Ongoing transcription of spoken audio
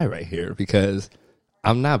right here because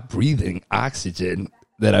I'm not breathing oxygen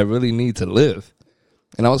that I really need to live.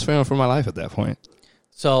 And I was fearing for my life at that point.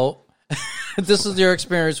 So this is your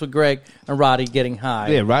experience with Greg and Roddy getting high.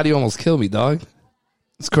 Yeah, Roddy almost killed me, dog.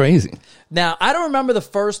 It's crazy. Now, I don't remember the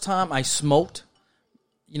first time I smoked,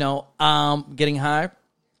 getting high,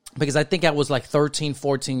 because I think I was like 13,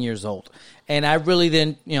 14 years old. And I really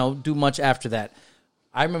didn't, do much after that.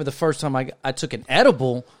 I remember the first time I took an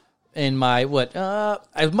edible in my,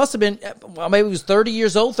 I must have been, maybe it was 30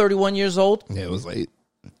 years old, 31 years old. Yeah, it was late.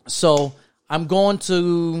 So I'm going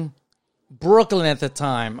to Brooklyn at the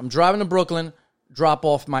time. I'm driving to Brooklyn, drop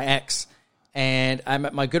off my ex, and I'm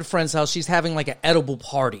at my good friend's house. She's having like an edible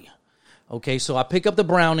party. Okay, so I pick up the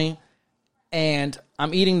brownie, and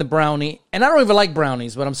I'm eating the brownie, and I don't even like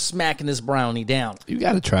brownies, but I'm smacking this brownie down. You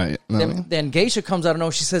got to try it. Then Geisha comes out of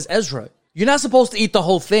nowhere. She says, Ezra, you're not supposed to eat the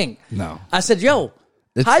whole thing. No. I said, yo,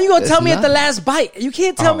 how you going to tell me at the last bite? You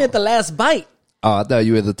can't tell me at the last bite. Oh, I thought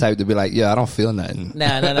you were the type to be like, yeah, I don't feel nothing.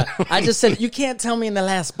 No. I just said, you can't tell me in the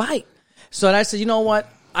last bite. So I said, you know what?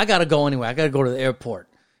 I got to go anyway. I got to go to the airport.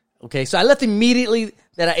 Okay, so I left immediately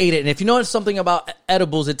that I ate it. And if you know something about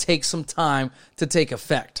edibles, it takes some time to take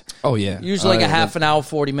effect. Oh, yeah. Usually like a half an hour,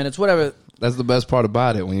 40 minutes, whatever. That's the best part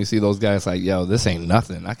about it. When you see those guys like, yo, this ain't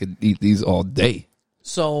nothing. I could eat these all day.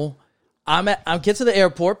 So I get to the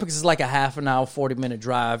airport because it's like a half an hour, 40-minute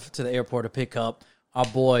drive to the airport to pick up our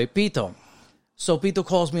boy Pito. So Pito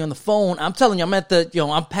calls me on the phone. I'm telling you, I'm at the,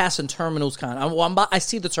 I'm passing terminals kind of. I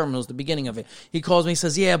see the terminals, the beginning of it. He calls me, he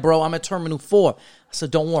says, yeah, bro, I'm at Terminal 4. I said,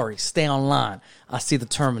 don't worry, stay online. I see the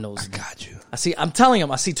terminals. I got you. I'm telling him,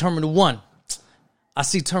 I see Terminal 1. I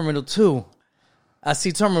see Terminal 2. I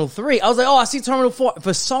see Terminal 3. I was like, oh, I see Terminal 4.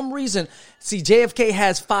 For some reason, see, JFK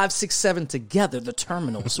has 5, 6, 7 together, the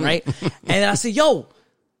terminals, right? And I say, yo,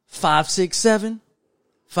 5, 6, 7,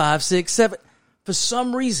 5, 6, 7. For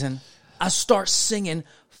some reason, I start singing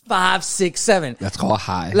 5, 6, 7. That's called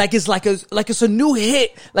high. Like it's a new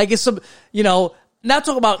hit. Like it's some, not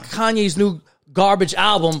talking about Kanye's new garbage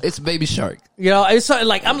album. It's Baby Shark. It's something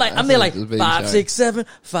like I'm there like 5, Shark. 6, 7,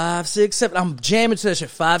 5, 6, 7. I'm jamming to that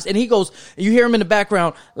shit. 5, and he goes. You hear him in the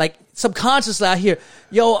background, like subconsciously. I hear,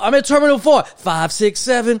 yo, I'm at Terminal 4. 5, 6,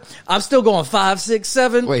 7. I'm still going 5, 6,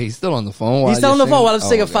 7. Wait, he's still on the phone. He's still on the phone while I'm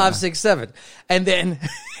singing 5, 6, 7, and then.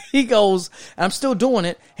 He goes, and I'm still doing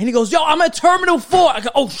it, and he goes, yo, I'm at Terminal 4. I go,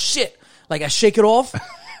 oh, shit. Like, I shake it off.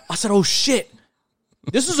 I said, oh, shit.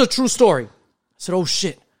 This is a true story. I said, oh,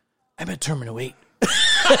 shit. I'm at Terminal 8.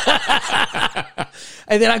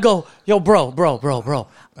 And then I go, yo, bro.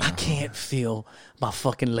 I can't feel my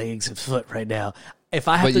fucking legs and foot right now.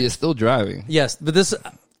 But you're still driving. Yes, but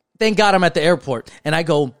thank God I'm at the airport. And I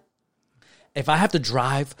go, if I have to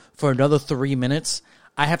drive for another 3 minutes,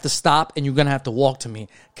 I have to stop, and you're going to have to walk to me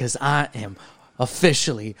because I am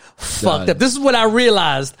officially fucked up. This is what I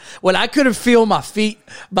realized. When I couldn't feel my feet,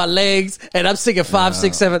 my legs, and I'm singing 5,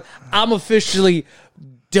 6, 7, I'm officially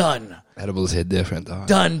done. Edibles hit different, dog.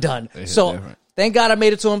 Done. So thank God I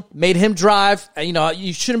made it to him, made him drive.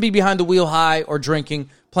 You shouldn't be behind the wheel high or drinking.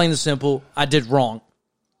 Plain and simple. I did wrong.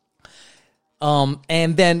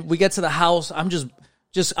 And then we get to the house. I'm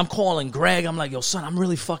calling Greg. I'm like, yo, son, I'm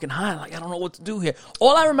really fucking high. Like, I don't know what to do here.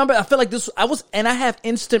 All I remember, I feel like I have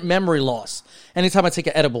instant memory loss anytime I take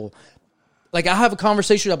an edible. Like, I have a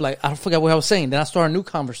conversation, I'm like, I forgot what I was saying. Then I start a new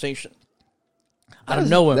conversation. I don't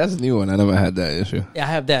know. That's a new one. I never had that issue. Yeah, I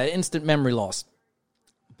have that instant memory loss.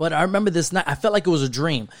 But I remember this night, I felt like it was a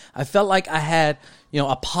dream. I felt like I had,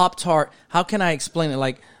 a Pop-Tart. How can I explain it?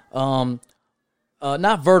 Like, not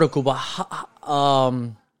vertical, but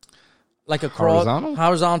like a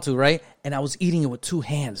horizontal, right? And I was eating it with 2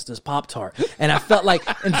 hands, this Pop-Tart. And I felt like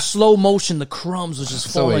in slow motion, the crumbs was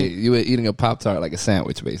just falling. So wait, you were eating a Pop-Tart like a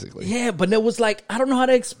sandwich, basically. Yeah, but it was like, I don't know how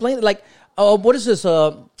to explain it. Like, what is this?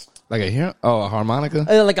 Like a harmonica?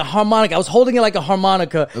 Like a harmonica. I was holding it like a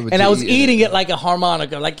harmonica, and I was eating it like a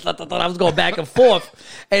harmonica. Like, I was going back and forth.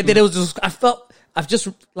 And then it was just, I've just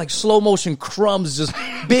like slow motion crumbs, just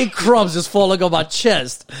big crumbs just falling on my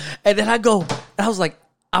chest. And then I was like,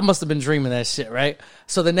 I must have been dreaming that shit, right?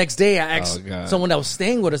 So the next day, I asked someone that was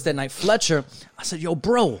staying with us that night, Fletcher. I said, yo,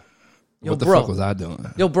 bro. What the fuck was I doing?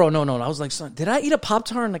 Yo, bro, no. I was like, son, did I eat a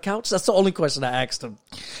Pop-Tart on the couch? That's the only question I asked him.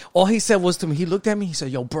 All he said was to me, he looked at me, he said,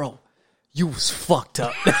 yo, bro, you was fucked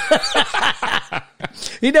up.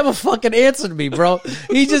 He never fucking answered me, bro.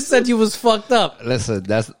 He just said you was fucked up. Listen,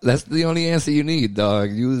 that's the only answer you need,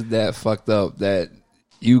 dog. You was that fucked up that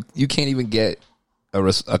you can't even get a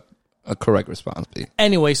a correct response be?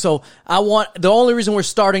 Anyway, so the only reason we're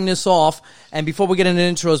starting this off, and before we get into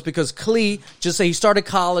intros, because Klee just said he started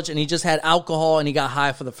college and he just had alcohol and he got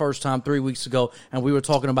high for the first time 3 weeks ago, and we were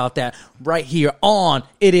talking about that right here on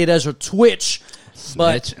Idiot Ezra Twitch.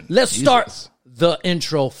 But Snitching. let's Jesus. start the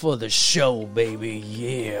intro for the show, baby.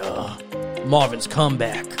 Yeah. Marvin's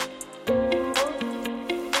comeback.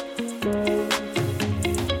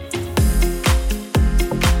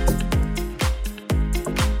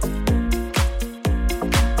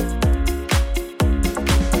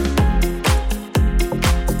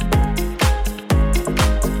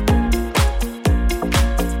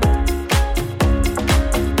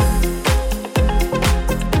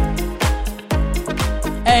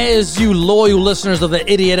 As you loyal listeners of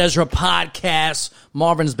the Idiot Ezra podcast,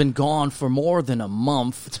 Marvin's been gone for more than a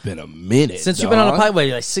month. It's been a minute Since you've been on the pipe,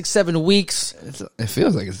 like 6-7 weeks. It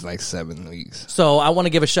feels like it's like 7 weeks. So I want to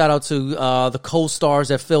give a shout out to the co-stars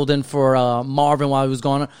that filled in for Marvin while he was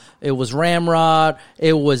gone. It was Ramrod.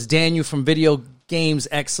 It was Daniel from Video Games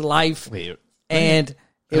X Life. Wait, and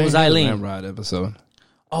it was Eileen. Ramrod episode.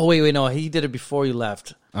 Oh, wait, no. He did it before you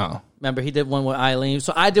left. Oh. Remember, he did one with Eileen.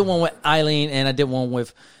 So I did one with Eileen, and I did one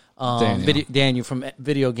with Daniel from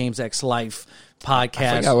Video Games X Life podcast.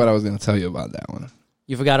 I forgot what I was going to tell you about that one.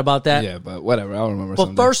 You forgot about that? Yeah, but whatever. I'll remember But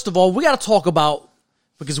someday. first of all, we got to talk about,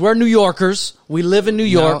 because we're New Yorkers. We live in New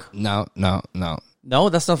York. No. No,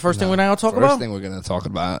 that's not the first thing we're going to talk First about? thing we're going to talk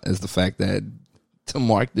about is the fact that to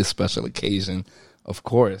mark this special occasion, of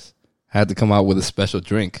course, had to come out with a special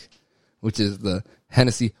drink, which is the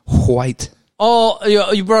Hennessy White. Oh,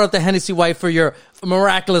 you brought up the Hennessy White for your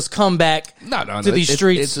miraculous comeback to these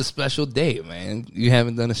streets. It's a special day, man. You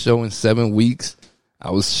haven't done a show in 7 weeks.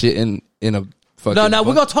 I was shitting in a fucking... No,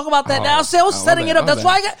 we're going to talk about that now. See, I was setting it up. This is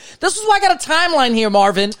why I got a timeline here,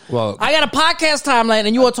 Marvin. Well, I got a podcast timeline,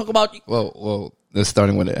 and you want to talk about... Well, let's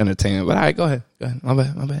starting with the entertainment. But all right, go ahead. My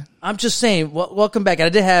bad. I'm just saying, welcome back.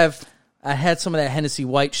 I had some of that Hennessy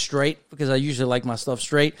White straight because I usually like my stuff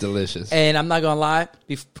straight. Delicious. And I'm not going to lie,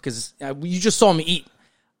 because you just saw me eat.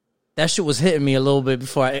 That shit was hitting me a little bit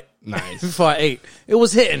before I ate. It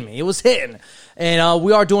was hitting me. And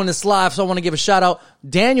we are doing this live, so I want to give a shout out.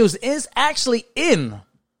 Daniels is actually in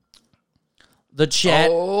the chat.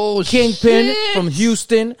 Oh, Kingpin shit. from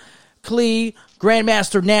Houston. Klee,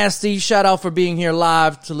 Grandmaster Nasty, shout out for being here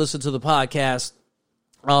live to listen to the podcast.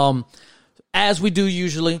 As we do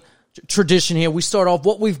usually, tradition here, we start off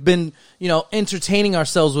what we've been, entertaining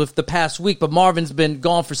ourselves with the past week, but Marvin's been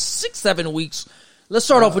gone for 6-7 weeks. Let's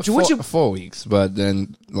start off with you. 4 weeks, but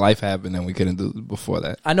then life happened and we couldn't do it before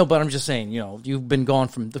that. I know, but I'm just saying, you've been gone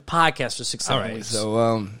from the podcast for 6-7 weeks.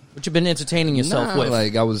 So, what you been entertaining yourself with?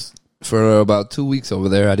 Like I was for about 2 weeks over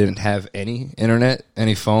there. I didn't have any internet,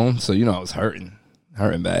 any phone, so I was hurting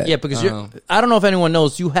bad. Yeah, because I don't know if anyone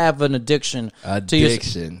knows, you have an addiction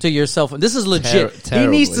to your cell phone. This is legit. He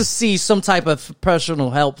needs to see some type of professional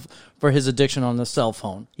help for his addiction on the cell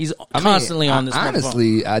phone. He's constantly on this.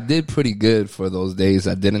 Honestly, I did pretty good for those days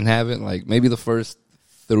I didn't have it. Like maybe the first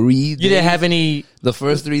 3 days. You didn't have any. The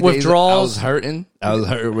first 3 days, withdrawals? I was hurting. I was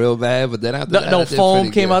hurting real bad. But then after that, no foam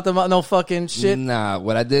came out the mouth. No fucking shit. Nah,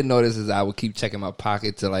 what I did notice is I would keep checking my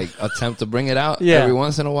pocket to attempt to bring it out every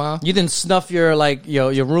once in a while. You didn't snuff your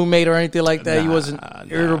roommate or anything like that. You wasn't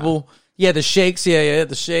irritable. Yeah, the shakes. Yeah,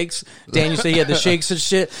 the shakes. Daniel said he had the shakes and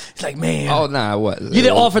shit. It's like, man. Oh, nah, what? You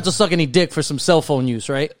didn't offer to suck any dick for some cell phone use,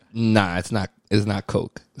 right? Nah, it's not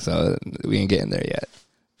coke. So we ain't getting there yet.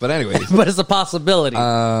 But anyways. But it's a possibility.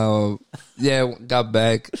 Yeah, got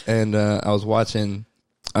back and I was watching.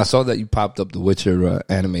 I saw that you popped up the Witcher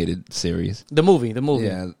animated series. The movie.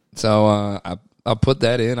 Yeah. So I put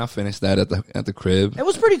that in. I finished that at the crib. It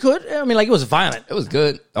was pretty good. I mean, it was violent. It was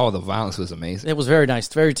good. Oh, the violence was amazing. It was very nice,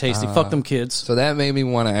 very tasty. Fuck them kids. So that made me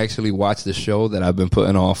want to actually watch the show that I've been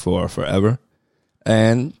putting off for forever.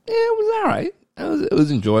 And yeah, it was all right. It was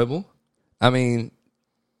enjoyable. I mean,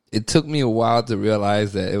 it took me a while to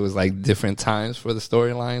realize that it was like different times for the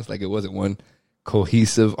storylines. Like it wasn't one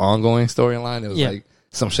cohesive, ongoing storyline. It was like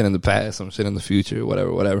some shit in the past, some shit in the future,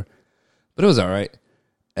 whatever. But it was all right.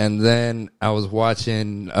 And then I was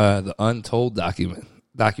watching the Untold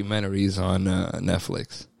documentaries on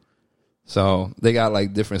Netflix. So they got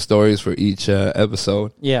like different stories for each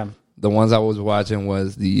episode. Yeah. The ones I was watching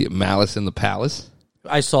was the Malice in the Palace.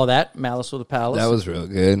 I saw that, Malice with the Palace. That was real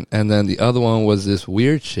good. And then the other one was this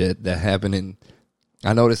weird shit that happened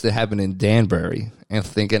I noticed it happened in Danbury. And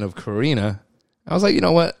thinking of Karina, I was like, you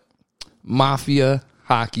know what? Mafia,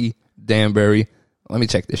 hockey, Danbury. Let me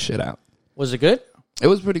check this shit out. Was it good? It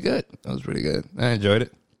was pretty good. I enjoyed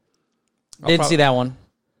it. Didn't see that one.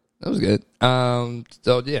 That was good.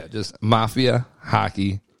 So yeah, just Mafia,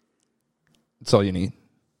 hockey, That's all you need.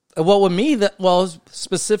 Well, with me,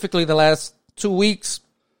 specifically the last 2 weeks,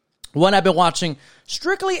 one I've been watching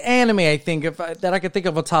strictly anime. I think that I can think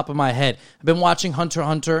of on top of my head. I've been watching Hunter x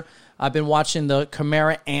Hunter. I've been watching the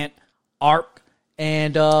Chimera Ant arc.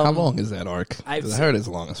 And how long is that arc? I heard it's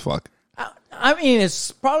long as fuck. I mean,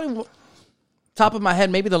 it's probably top of my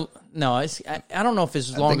head. Maybe I don't know if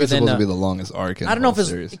it's longer think it's than supposed to be the longest arc. I don't know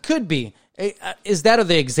if it could be. Is that or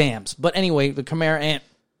the exams? But anyway, the Chimera Ant.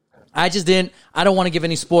 I don't want to give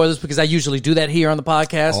any spoilers because I usually do that here on the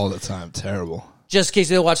podcast. All the time. Terrible. Just in case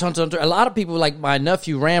they watch Hunter x Hunter. A lot of people, like my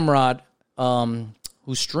nephew Ramrod,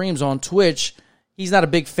 who streams on Twitch, he's not a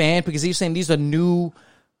big fan because he's saying these are new,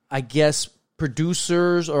 I guess,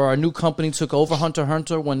 producers or a new company took over Hunter x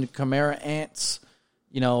Hunter when the Chimera Ants,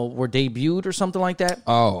 were debuted or something like that.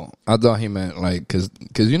 Oh, I thought he meant like because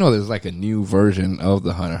there's like a new version of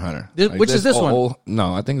the Hunter x Hunter. Which is this one?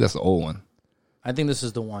 No, I think that's the old one. I think this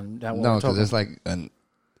is the one. No, because it's like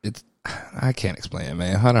I can't explain it,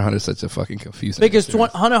 man. Hunter x Hunter is such a fucking confusing. Because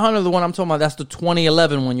Hunter x Hunter, the one I'm talking about, that's the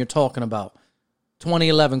 2011 one you're talking about.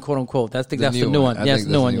 2011, quote unquote. That's the new one. Yes,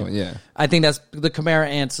 the new one. Yeah. I think that's the Chimera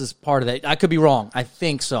Ants is part of that. I could be wrong. I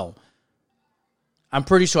think so. I'm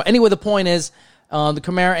pretty sure. Anyway, the point is, the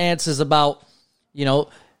Chimera Ants is about,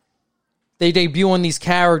 they debut on these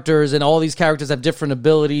characters, and all these characters have different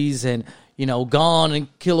abilities, and Gon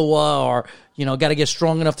and Killua are, got to get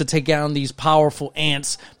strong enough to take down these powerful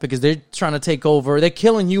ants because they're trying to take over. They're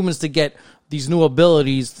killing humans to get these new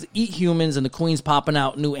abilities, to eat humans, and the queen's popping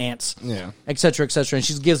out new ants, et cetera, et cetera. And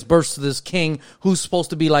she gives birth to this king who's supposed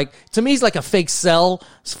to be like, to me, he's like a fake Cell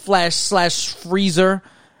 / Freezer,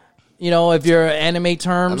 if you're anime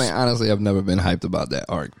terms. I mean, honestly, I've never been hyped about that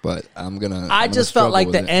arc, but I just felt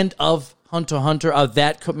like the end of Hunter x Hunter, of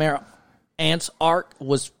that Chimera Ants arc,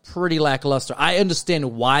 was pretty lackluster. I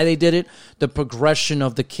understand why they did it, the progression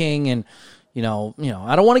of the king, and I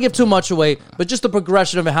don't want to give too much away, but just the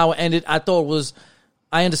progression of how it ended, I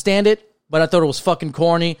understand it, but I thought it was fucking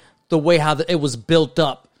corny the way how it was built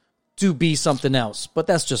up to be something else. But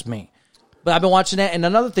that's just me. But I've been watching that, and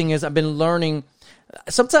another thing is I've been learning.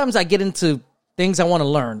 Sometimes I get into things I want to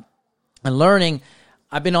learn, and learning.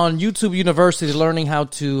 I've been on YouTube University learning how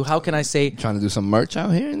can I say? Trying to do some merch out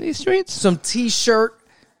here in these streets? Some T-shirt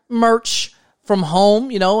merch from home,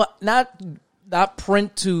 not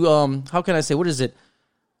print to, how can I say, what is it?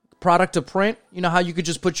 Product to print? You know how you could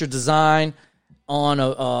just put your design on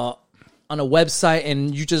a website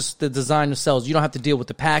and the design sells. You don't have to deal with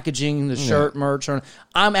the packaging, the shirt, merch.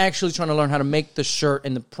 I'm actually trying to learn how to make the shirt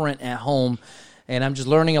and the print at home, and I'm just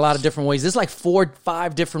learning a lot of different ways. There's like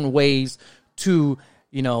 4-5 different ways to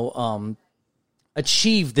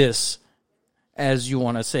achieve this, as you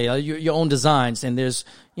want to say, your own designs, and there's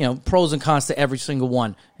pros and cons to every single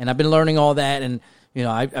one. And I've been learning all that, and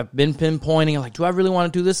I've been pinpointing like, do I really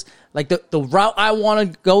want to do this? Like the route I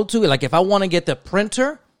want to go to, like if I want to get the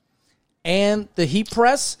printer and the heat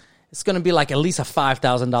press, it's going to be like at least a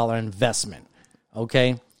 $5,000 investment.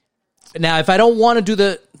 Okay. Now, if I don't want to do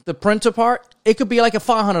the printer part, it could be like a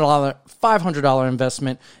 $500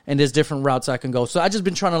 investment, and there's different routes I can go. So I just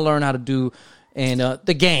been trying to learn how to do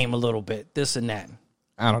the game a little bit, this and that.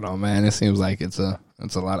 I don't know, man. It seems like it's a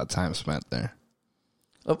lot of time spent there.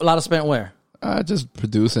 A lot of spent where? Just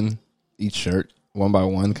producing each shirt one by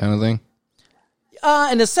one, kind of thing.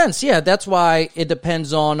 In a sense, yeah. That's why it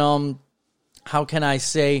depends on how can I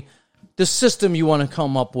say, the system you want to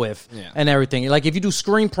come up with and everything. Like if you do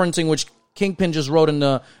screen printing, which Kingpin just wrote in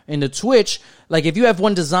the Twitch, like if you have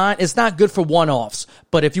one design, it's not good for one-offs.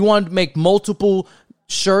 But if you want to make multiple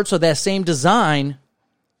shirts of that same design,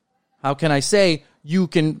 how can I say, you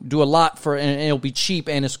can do a lot and it'll be cheap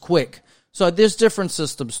and it's quick. So there's different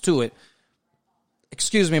systems to it.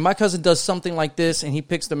 Excuse me, my cousin does something like this, and he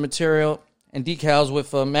picks the material and decals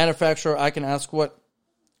with a manufacturer. I can ask what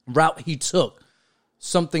route he took.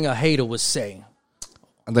 Something a hater would say.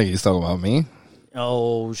 I think he's talking about me.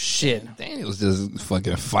 Oh, shit. Daniel's just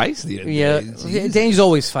fucking feisty. Yeah, Daniel's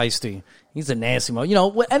always feisty. He's a nasty mo.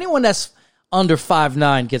 Anyone that's under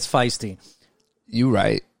 5'9" gets feisty. You're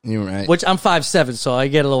right. Which I'm 5'7", so I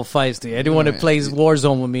get a little feisty. Anyone that plays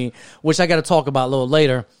Warzone with me, which I got to talk about a little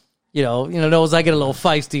later, knows I get a little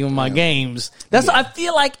feisty in my games. I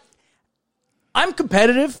feel like I'm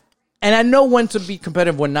competitive, and I know when to be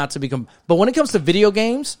competitive, when not to be competitive. But when it comes to video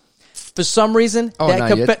games, for some reason,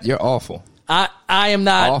 you're awful. I am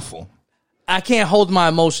not awful. I can't hold my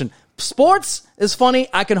emotion. Sports is funny.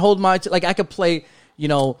 I can hold I could play,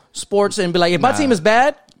 sports and be like, if my team is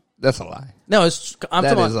bad. That's a lie. No, that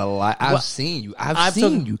is a lie. I've seen you. I've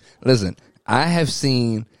seen you. Listen, I have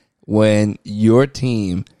seen when your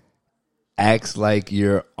team acts like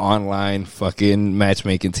your online fucking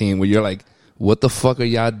matchmaking team where you're like, what the fuck are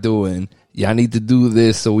y'all doing? Y'all need to do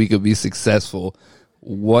this so we could be successful.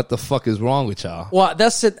 What the fuck is wrong with y'all? Well,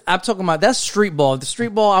 that's it. I'm talking about that's street ball. The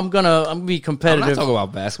street ball, I'm gonna be competitive. I'm not talking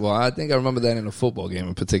about basketball. I think I remember that in a football game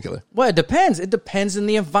in particular. Well, it depends. It depends in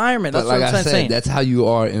the environment. That's but what I'm saying. That's how you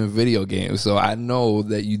are in video games. So I know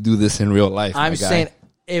that you do this in real life. I'm saying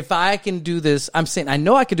if I can do this, I'm saying I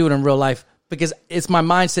know I can do it in real life because it's my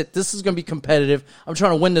mindset. This is gonna be competitive. I'm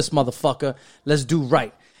trying to win this motherfucker. Let's do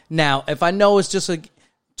right. Now, if I know it's just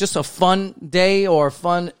a fun day or a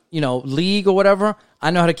fun, league or whatever, I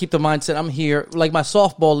know how to keep the mindset. I'm here. Like my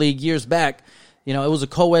softball league years back, it was a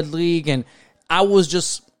co-ed league, and I was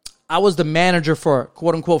the manager for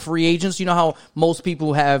quote unquote free agents. You know how most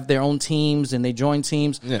people have their own teams and they join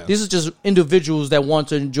teams? Yeah. These are just individuals that want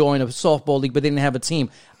to join a softball league, but they didn't have a team.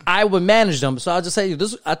 I would manage them. So I'll just say,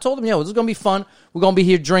 I told them, this is going to be fun. We're going to be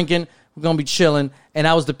here drinking. We're going to be chilling. And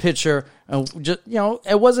I was the pitcher. And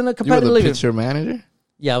it wasn't a competitive league. You were the pitcher manager?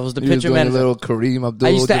 Yeah, I was the pitcher manager. Little Kareem Abdul.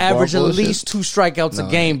 I used to average at least 2 strikeouts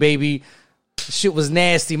a game, baby. Shit was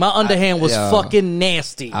nasty. My underhand was fucking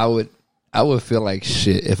nasty. I would feel like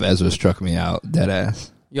shit if Ezra struck me out, dead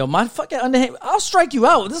ass. Yo, my fucking underhand. I'll strike you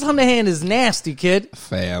out. This underhand is nasty, kid.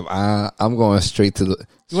 Fam, I'm going straight to the.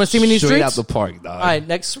 You want to see me in these streets? Straight out the park, dog. All right,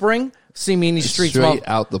 next spring, see me in these streets. Straight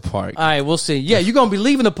out the park. All right, we'll see. Yeah, you're going to be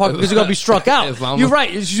leaving the park because you're going to be struck out. You're right.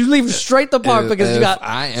 You're leaving straight the park because you got struck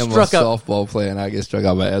out. I am a softball player and I get struck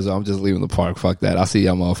out by Ezra. I'm just leaving the park. Fuck that. I'll see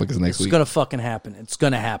y'all motherfuckers next week. It's going to fucking happen. It's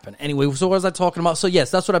going to happen. Anyway, so what was I talking about? So, yes,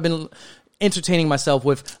 that's what I've been entertaining myself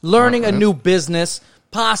with. Learning a new business,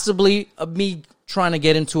 possibly me trying to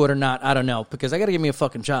get into it or not. I don't know because I got to give me a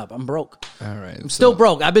fucking job. I'm broke. All right. I'm still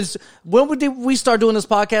broke. When did we start doing this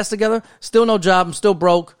podcast together? Still no job. I'm still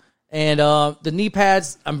broke. And the knee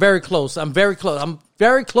pads, I'm very close. I'm very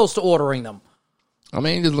close to ordering them. I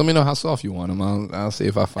mean, just let me know how soft you want them. I'll see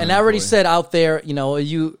if I find. And I already said out there,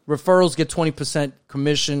 you referrals get 20%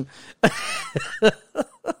 commission.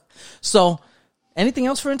 So, anything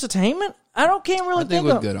else for entertainment? Can't really think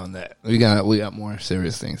we're good on that. We got more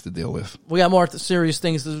serious things to deal with. We got more serious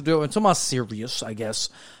things to do. It's about serious, I guess.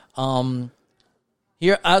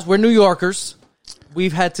 Here, we're New Yorkers.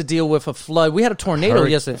 We've had to deal with a flood. We had a tornado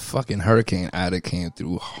yesterday. Fucking Hurricane Ida came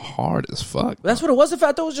through hard as fuck. That's what it was. I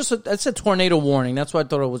thought it was just I said tornado warning. That's why I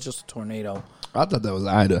thought it was just a tornado. I thought that was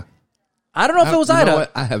Ida. I don't know if it was Ida.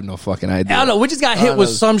 I have no fucking idea. I don't know. We just got hit with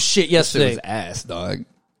some shit yesterday. Shit was ass, dog.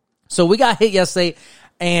 So we got hit yesterday,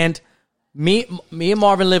 and me and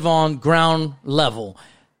Marvin live on ground level,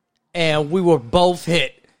 and we were both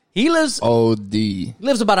hit. He lives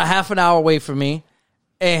about a half an hour away from me,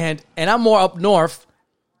 and I'm more up north.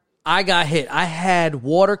 I got hit. I had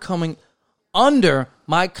water coming under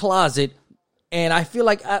my closet, and I feel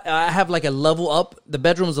like I have like a level up. The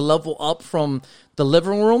bedroom is a level up from the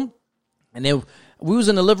living room, and then we was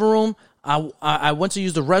in the living room. I went to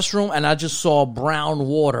use the restroom, and I just saw brown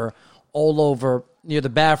water all over near the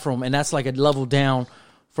bathroom, and that's like a level down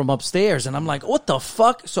from upstairs. And I'm like, what the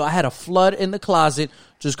fuck? So I had a flood in the closet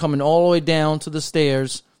just coming all the way down to the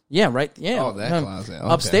stairs. Yeah, right. Yeah. Oh, that closet.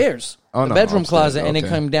 Okay. Upstairs. The bedroom closet, and it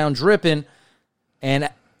came down dripping. And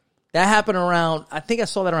that happened around, I think I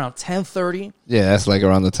saw that around 10:30. Yeah, that's like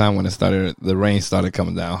around the time when the rain started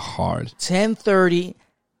coming down hard. 10:30,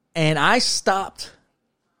 and I stopped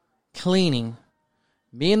cleaning,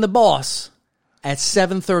 me and the boss, at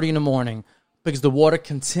 7:30 in the morning because the water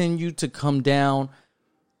continued to come down.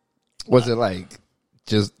 Was it like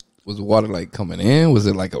was the water like coming in? Was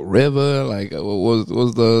it like a river? Like what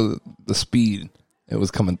was the speed it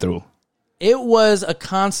was coming through? It was a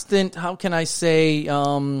constant, how can I say,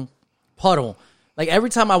 puddle. Like every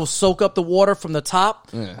time I would soak up the water from the top,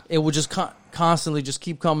 it would just constantly just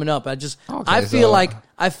keep coming up. I feel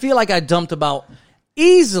like I dumped about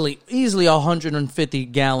easily 150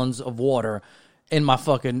 gallons of water in my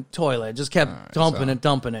fucking toilet. Just kept dumping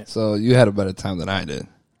it. So you had a better time than I did.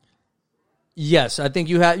 Yes, I think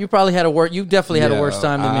you probably had you definitely had a worse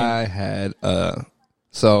time than me. I had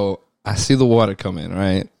so I see the water come in,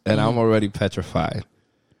 right? And I'm already petrified.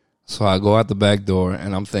 So I go out the back door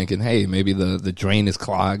and I'm thinking, hey, maybe the drain is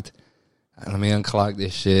clogged. Let me unclog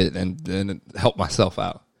this shit and help myself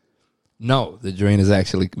out. No, the drain is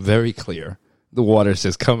actually very clear. The water's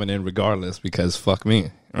just coming in regardless because fuck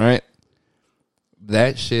me, right?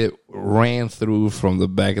 That shit ran through from the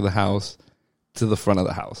back of the house to the front of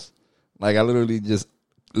the house. Like, I literally just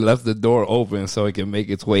left the door open so it can make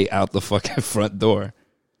its way out the fucking front door.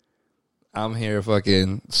 I'm here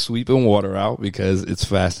fucking sweeping water out because it's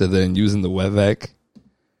faster than using the wet vac.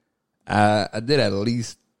 I did at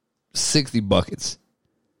least 60 buckets.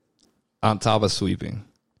 on top of sweeping,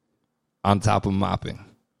 on top of mopping.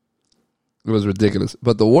 It was ridiculous.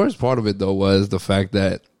 But the worst part of it, though, was the fact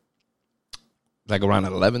that like around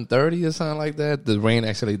 11:30 or something like that, the rain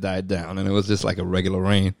actually died down, and it was just like a regular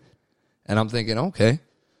rain. And I'm thinking, okay,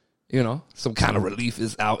 you know, some kind of relief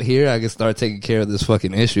is out here. I can start taking care of this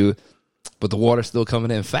fucking issue. But the water's still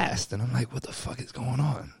coming in fast. And I'm like, what the fuck is going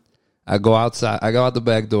on? I go outside. I go out the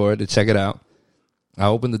back door to check it out. I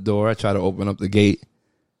open the door. I try to open up the gate.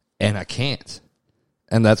 And I can't.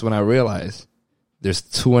 And that's when I realize there's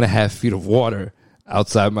 2.5 feet of water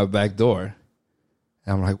outside my back door.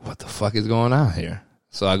 And I'm like, what the fuck is going on here?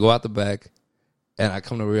 So I go out the back. And I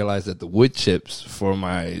come to realize that the wood chips for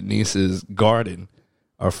my niece's garden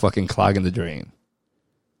are fucking clogging the drain.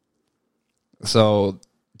 So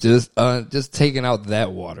just taking out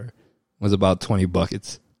that water was about 20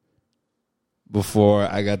 buckets before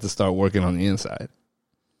I got to start working on the inside.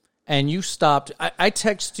 And you stopped. I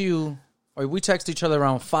text you, or we texted each other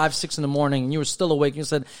around 5, 6 in the morning, and you were still awake. You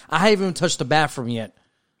said, I haven't even touched the bathroom yet.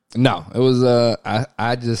 No, it was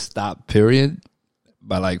I just stopped, period,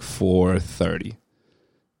 by like 4:30.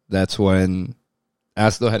 That's when I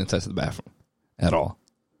still hadn't touched the bathroom at all.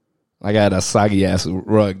 Like I had a soggy ass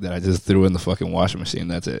rug that I just threw in the fucking washing machine.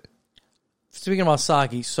 That's it. Speaking about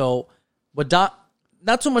soggy, so not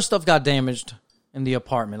too much stuff got damaged in the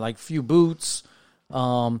apartment. Like a few boots,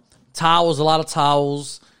 towels, a lot of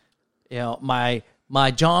towels. You know,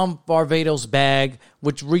 my John Barbados bag,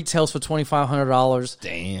 which retails for $2,500.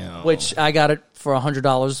 Damn. Which I got it for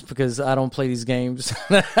 $100 because I don't play these games.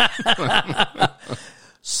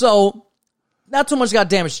 So, not too much got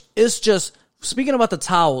damaged. It's just, speaking about the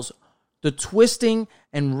towels, the twisting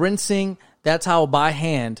and rinsing that towel by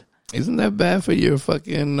hand. Isn't that bad for your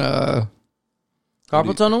fucking...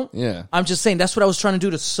 carpal tunnel? Yeah. I'm just saying, that's what I was trying to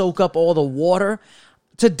do to soak up all the water.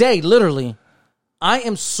 Today, literally, I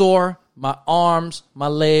am sore. My arms, my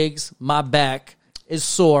legs, my back is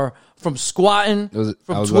sore from squatting,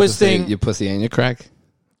 from twisting. Your pussy and your crack?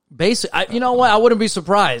 Basically, you know what? I wouldn't be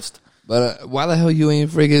surprised. But why the hell you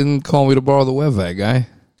ain't freaking calling me to borrow the wet vac, guy?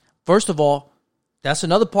 First of all, that's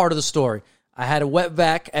another part of the story. I had a wet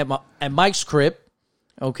vac at Mike's crib,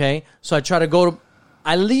 okay? So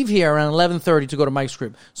I leave here around 11:30 to go to Mike's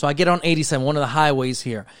crib. So I get on 87, one of the highways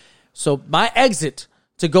here. So my exit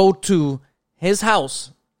to go to his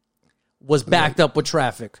house was backed up with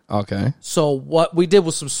traffic. Okay. So what we did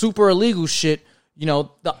was some super illegal shit. You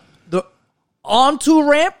know, the onto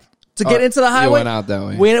ramp to get into the highway. You went out that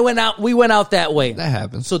way. We went out that way. That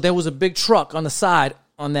happens. So there was a big truck on the side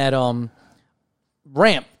on that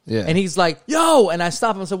ramp. Yeah. And he's like, yo, and I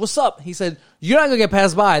stopped him and said, what's up? He said, you're not gonna get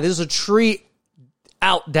passed by. There's a tree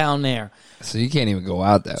out down there. So you can't even go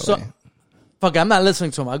out that way. Fuck, I'm not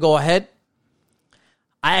listening to him. I go ahead.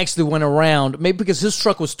 I actually went around, maybe because his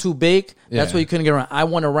truck was too big. That's why you couldn't get around. I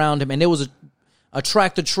went around him, and there was a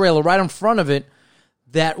tractor trailer right in front of it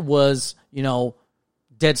that was, you know,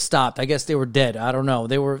 dead stopped. I guess they were dead. I don't know.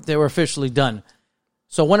 They were officially done.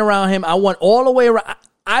 So I went around him. I went all the way around.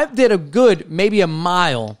 I did a good maybe a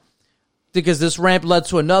mile because this ramp led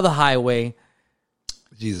to another highway.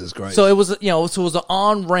 Jesus Christ. So it was, you know, so it was an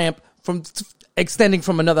on ramp from extending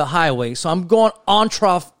from another highway. So I'm going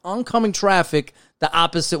oncoming traffic the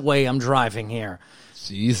opposite way I'm driving here.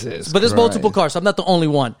 Jesus. But there's multiple cars, so I'm not the only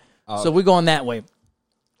one. So we're going that way.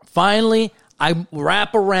 Finally, I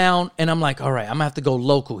wrap around, and I'm like, all right, I'm going to have to go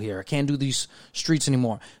local here. I can't do these streets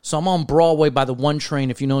anymore. So I'm on Broadway by the 1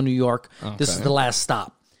 train, if you know New York. Okay. This is the last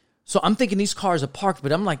stop. So I'm thinking these cars are parked,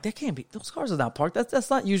 but I'm like, they can't be. Those cars are not parked. That's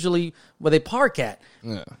not usually where they park at.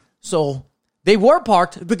 Yeah. So they were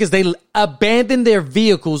parked because they abandoned their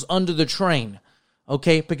vehicles under the train,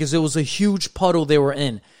 okay, because it was a huge puddle they were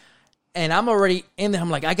in. And I'm already in there.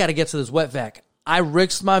 I'm like, I got to get to this wet vac. I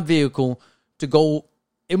risked my vehicle to go.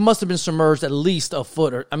 It must have been submerged at least a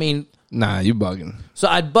foot. Nah, you bugging. So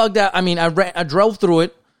I bugged out. I drove through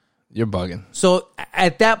it. You're bugging. So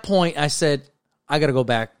at that point, I said, I got to go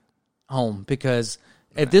back home because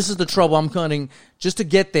if this is the trouble I'm cutting just to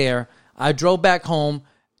get there. I drove back home.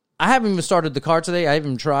 I haven't even started the car today. I haven't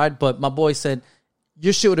even tried, but my boy said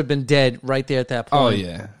your shit would have been dead right there at that point. Oh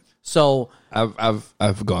yeah. So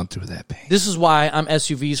I've gone through that pain. This is why I'm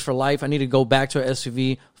SUVs for life. I need to go back to an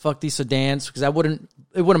SUV. Fuck these sedans because it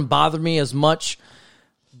wouldn't bother me as much.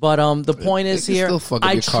 But the point is here,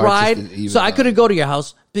 I tried, so I couldn't go to your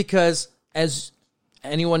house because, as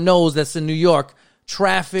anyone knows that's in New York,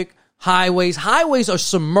 traffic, highways are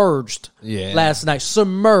submerged. Yeah. Last night,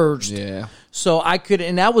 submerged. Yeah. So I could,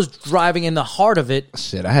 and I was driving in the heart of it.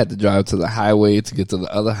 Shit, I had to drive to the highway to get to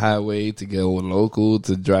the other highway to go local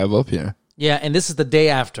to drive up here. Yeah, and this is the day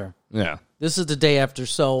after. Yeah. This is the day after.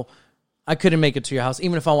 So I couldn't make it to your house,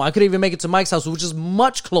 even if I want. I couldn't even make it to Mike's house, which is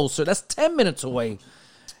much closer. That's 10 minutes away.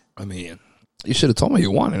 I mean, you should have told me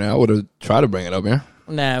you wanted it. I would have tried to bring it up here.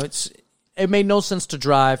 Nah, it made no sense to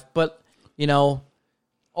drive, but,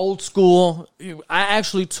 old school. I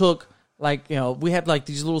actually took, we had,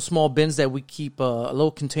 these little small bins that we keep,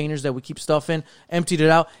 little containers that we keep stuff in, emptied it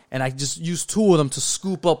out, and I just used 2 of them to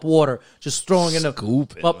scoop up water, just throwing in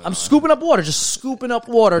I'm scooping up water, just throwing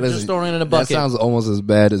it in a bucket. That sounds almost as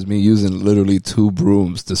bad as me using literally 2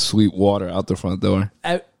 brooms to sweep water out the front door.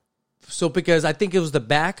 Because I think it was the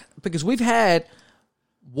back, because we've had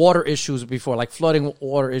water issues before, like flooding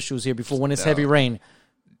water issues here before when it's heavy rain.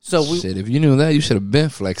 So shit, if you knew that, you should have been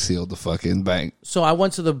flex sealed the fucking bank. So I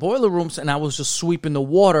went to the boiler rooms and I was just sweeping the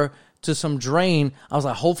water to some drain. I was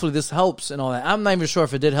like, hopefully this helps and all that. I'm not even sure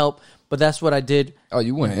if it did help, but that's what I did. Oh,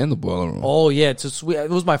 you went in the boiler room? Oh yeah, to sweep. It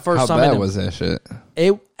was my first time. How bad was that shit?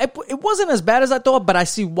 It wasn't as bad as I thought, but I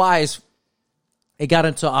see why it got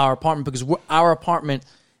into our apartment, because our apartment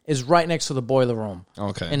is right next to the boiler room.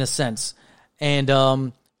 Okay, in a sense,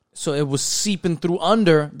 and so it was seeping through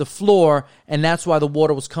under the floor, and that's why the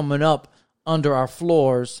water was coming up under our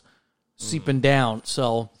floors, seeping down.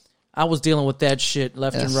 So I was dealing with that shit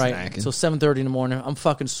left and right until 7:30 in the morning. I'm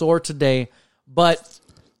fucking sore today, but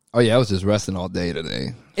oh yeah, I was just resting all day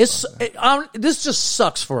today. This just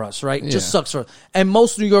sucks for us, right? It just sucks for us, and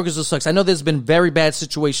most New Yorkers it sucks. I know there's been very bad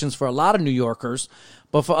situations for a lot of New Yorkers,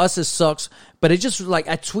 but for us it sucks. But it just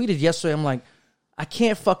I tweeted yesterday. I'm like, I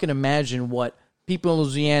can't fucking imagine what people in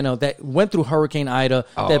Louisiana that went through Hurricane Ida,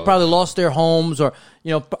 that probably lost their homes, or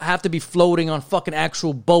have to be floating on fucking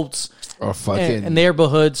actual boats or fucking in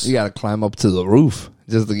neighborhoods. You got to climb up to the roof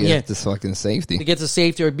just to get to fucking safety. To get to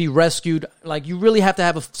safety or be rescued. Like, you really have to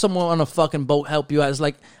have someone on a fucking boat help you out. It's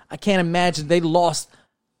like, I can't imagine they lost.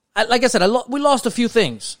 Like I said, we lost a few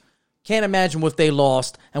things. Can't imagine what they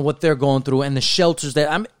lost and what they're going through and the shelters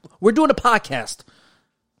that we're doing a podcast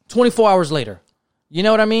 24 hours later. You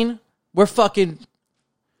know what I mean? We're fucking,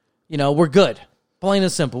 we're good. Plain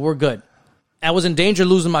and simple, we're good. I was in danger of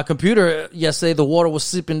losing my computer yesterday. The water was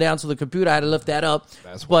seeping down to the computer. I had to lift that up.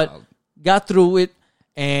 That's but wild. Got through it.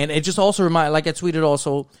 And it just also reminds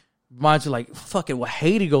you, fucking what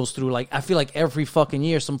Haiti goes through. Like, I feel like every fucking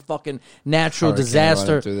year, some fucking natural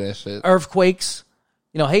disaster, earthquakes.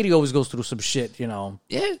 Haiti always goes through some shit,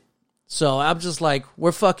 Yeah. So I'm just like,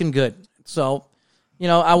 we're fucking good. So,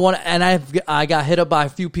 I got hit up by a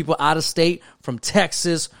few people out of state, from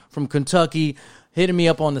Texas, from Kentucky, hitting me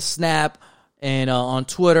up on the Snap and on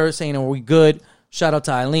Twitter saying, are we good? Shout out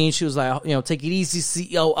to Eileen. She was like, take it easy,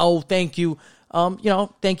 COO. Thank you.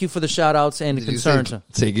 Thank you for the shout outs and the concerns.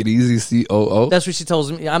 Take it easy, COO? That's what she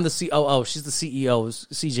tells me. I'm the COO. She's the CEO,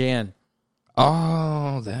 CJN.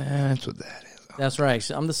 Oh, that's what that is. That's right.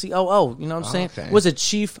 I'm the COO. You know what I'm saying? Okay. Was a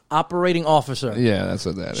Chief Operating Officer. Yeah, that's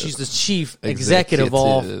what that is. She's the Chief Executive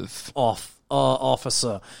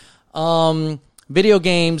Officer. Video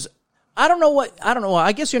games. I don't know.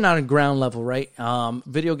 I guess you're not on ground level, right?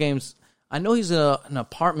 Video games. I know he's an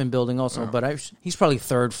apartment building also, but he's probably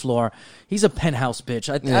 3rd floor. He's a penthouse bitch.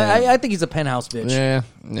 I think he's a penthouse bitch.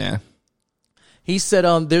 Yeah. He said,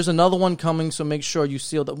 there's another one coming, so make sure you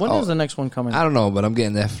seal that. When is the next one coming? I don't know, but I'm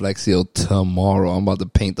getting that Flex Seal tomorrow. I'm about to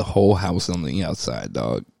paint the whole house on the outside,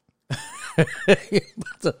 dog.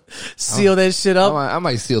 Seal that shit up? I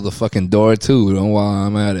might seal the fucking door, too, while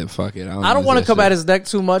I'm at it. Fuck it. I don't want to come at his neck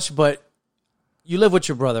too much, but you live with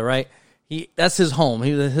your brother, right? That's his home,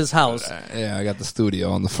 his house. Yeah, I got the studio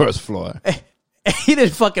on the 1st floor. He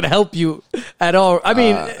didn't fucking help you at all. I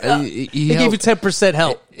mean, he gave you 10%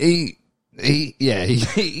 help. He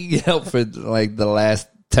helped for like the last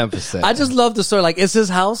 10%. I just love the story. Like, it's his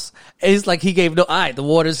house. It's like he gave all right, the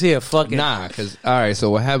water's here. Fuck it. Nah, because all right. So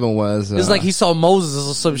what happened was it's like he saw Moses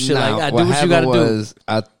or some shit. Like, I do what you got to do.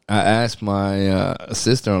 I asked my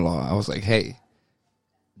sister-in-law. I was like, hey,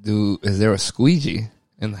 is there a squeegee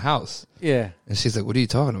in the house? Yeah. And she's like, what are you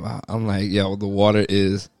talking about? I'm like, yo, the water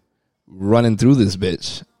is running through this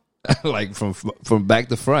bitch, like from back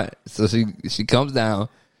to front. So she comes down.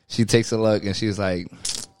 She takes a look and she's like,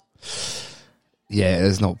 yeah,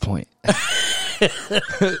 there's no point.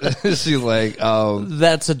 She's like,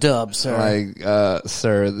 that's a dub, sir. Like,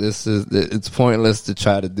 sir, it's pointless to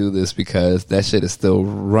try to do this because that shit is still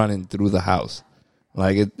running through the house.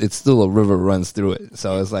 Like, it's still a river runs through it.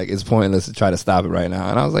 So it's like, it's pointless to try to stop it right now.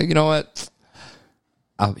 And I was like, you know what?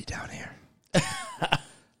 I'll be down here.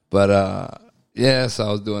 But, yeah, so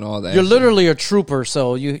I was doing all that. You're literally a trooper,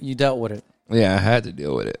 so you dealt with it. Yeah, I had to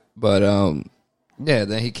deal with it. But, yeah,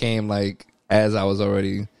 then he came, like, as I was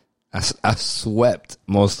already, I swept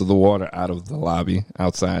most of the water out of the lobby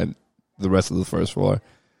outside the rest of the 1st floor.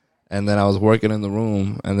 And then I was working in the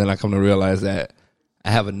room, and then I come to realize that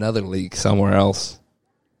I have another leak somewhere else.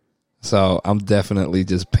 So I'm definitely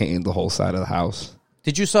just painting the whole side of the house.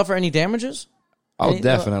 Did you suffer any damages? Oh,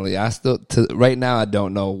 definitely. I still right now I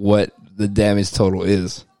don't know what the damage total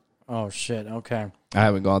is. Oh shit. Okay. I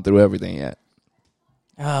haven't gone through everything yet.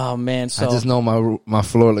 Oh man. So I just know my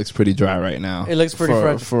floor looks pretty dry right now. It looks pretty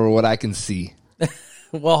fresh for what I can see.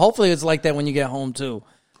 Well, hopefully it's like that when you get home too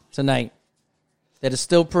tonight. That it's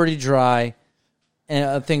still pretty dry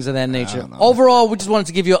and things of that nature. Overall, we just wanted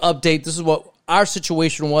to give you an update. This is what our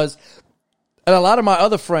situation was. And a lot of my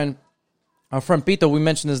other friend, our friend Pito, we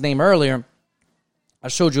mentioned his name earlier. I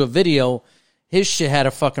showed you a video. His shit had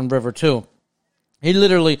a fucking river too. He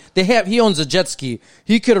literally, he owns a jet ski.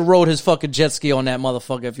 He could have rode his fucking jet ski on that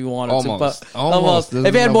motherfucker if he wanted to. But almost.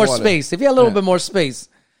 If he had more space. If he had a little bit more space.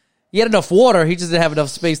 He had enough water. He just didn't have enough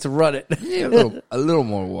space to run it. Yeah, a little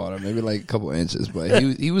more water, maybe like a couple inches. But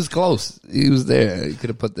he was close. He was there. He could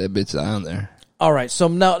have put that bitch down there. All right, so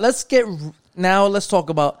now let's talk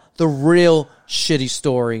about the real shitty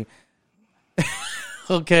story.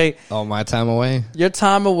 Okay. Oh, my time away? Your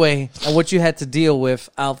time away and what you had to deal with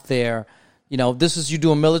out there. You know, this is you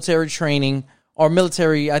doing military training or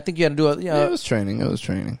military. I think you had to do it. Yeah, it was training. It was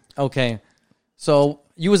training. Okay, so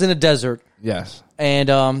you was in a desert. Yes.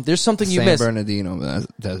 And there's something you missed. San Bernardino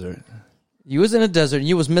desert. You was in a desert. And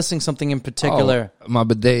you was missing something in particular. Oh, my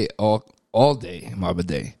bidet all day. My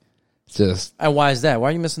bidet. Just. And why is that? Why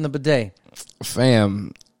are you missing the bidet?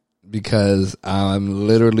 Fam, because I'm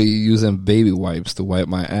literally using baby wipes to wipe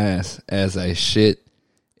my ass as I shit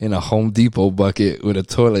in a Home Depot bucket with a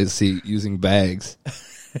toilet seat using bags.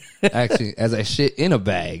 Actually, as I shit in a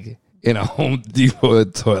bag in a Home Depot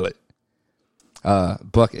toilet.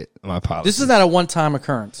 Bucket. My apologies. This is not a one-time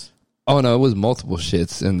occurrence. Oh no, it was multiple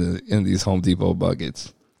shits in these Home Depot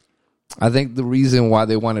buckets. I think the reason why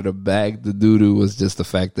they wanted to bag the doo-doo was just the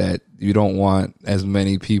fact that you don't want as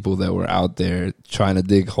many people that were out there trying to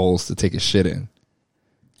dig holes to take a shit in.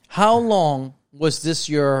 How long was this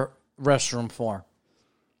your restroom for?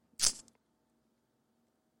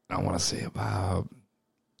 I want to say about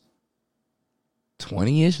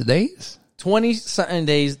 20-ish days. 20-something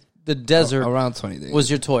days. The desert around 20 days was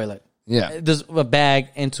your toilet. Yeah, there's a bag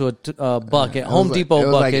into a bucket, Home Depot bucket.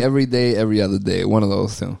 It was like every day, every other day, one of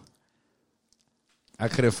those two. I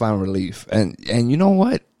couldn't find relief, and you know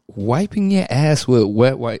what? Wiping your ass with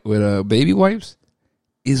baby wipes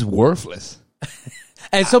is worthless.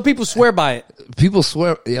 And some people swear by it. People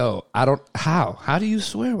swear, yo, I don't. How do you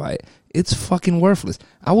swear by it? It's fucking worthless.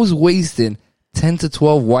 I was wasting 10 to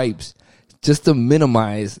 12 wipes just to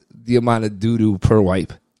minimize the amount of doo-doo per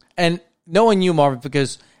wipe. And knowing you, Marvin,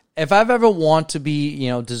 because if I've ever want to be,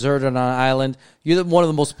 deserted on an island, you're one of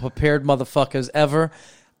the most prepared motherfuckers ever.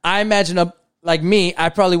 I imagine, like me, I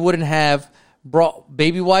probably wouldn't have brought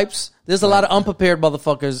baby wipes. There's a lot of unprepared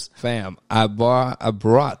motherfuckers. Fam, I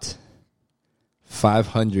brought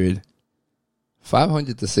 500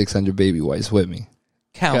 to 600 baby wipes with me.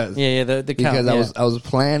 Count. The count. Because I was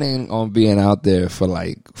planning on being out there for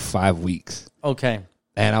like 5 weeks. Okay.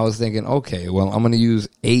 And I was thinking, okay, well, I'm going to use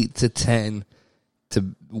 8 to 10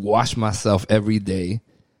 to wash myself every day,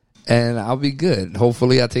 and I'll be good.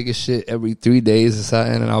 Hopefully, I take a shit every 3 days or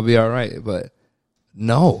something, and I'll be all right. But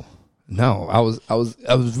no, I was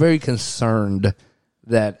very concerned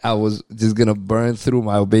that I was just gonna burn through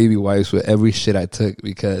my baby wipes with every shit I took,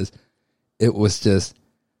 because it was just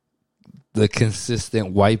the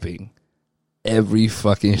consistent wiping every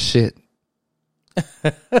fucking shit.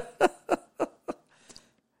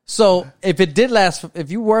 So if it did last,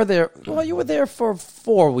 if you were there, well, you were there for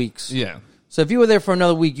 4 weeks. Yeah. So if you were there for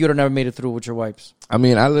another week, you'd have never made it through with your wipes. I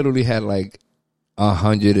mean, I literally had like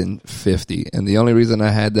 150, and the only reason I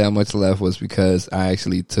had that much left was because I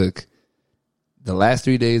actually took the last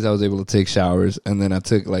 3 days. I was able to take showers, and then I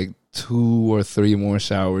took like 2 or 3 more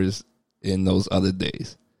showers in those other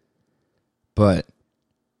days. But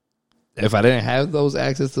if I didn't have those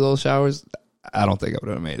access to those showers, I don't think I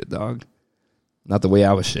would have made it, dog. Not the way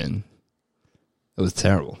I was shitting. It was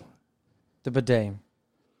terrible. The bidet.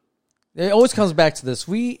 It always comes back to this.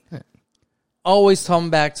 We always come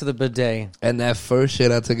back to the bidet. And that first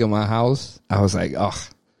shit I took in my house, I was like, oh,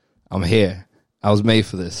 I'm here. I was made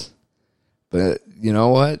for this. But you know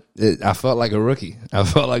what? I felt like a rookie. I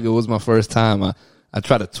felt like it was my first time. I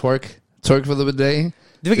tried to twerk for the bidet.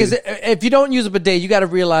 Because if you don't use a bidet, you got to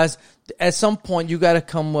realize at some point you got to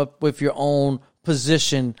come up with your own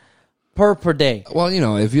position per day. Well,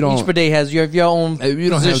 if you don't, each bidet has your own. If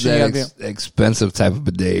you don't have that expensive type of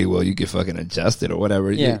bidet, well, you can fucking adjust it or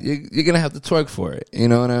whatever. Yeah. You're gonna have to twerk for it. You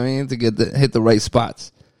know what I mean? To hit the right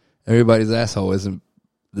spots. Everybody's asshole isn't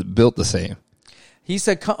built the same. He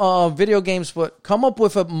said, video games, but come up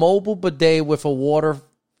with a mobile bidet with a water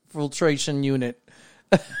filtration unit.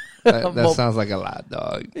 That sounds like a lot,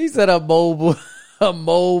 dog. He said a mobile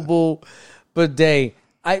bidet.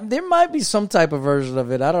 There might be some type of version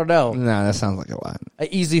of it. I don't know. Nah, that sounds like a lot. An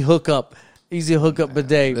easy hookup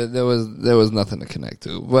bidet. There was nothing to connect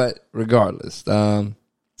to. But regardless,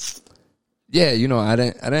 yeah, you know, I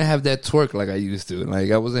didn't have that twerk like I used to.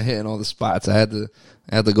 Like I wasn't hitting all the spots. I had to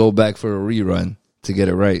go back for a rerun to get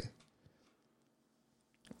it right.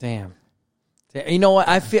 Damn. You know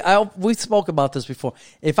what? We spoke about this before.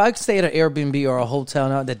 If I stay at an Airbnb or a hotel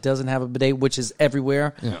now that doesn't have a bidet, which is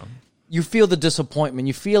everywhere, you feel the disappointment.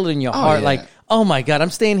 You feel it in your heart, like, oh my God,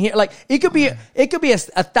 I'm staying here. Like it could be a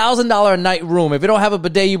 $1,000 a night room. If it don't have a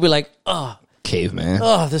bidet, you'd be like, oh, caveman.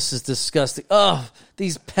 Oh, this is disgusting. Oh,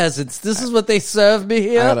 these peasants. This is what they serve me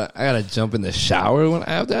here. I gotta jump in the shower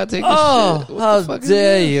after I take a shit. How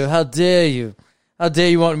dare you? How dare you? How dare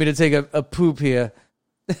you want me to take a poop here?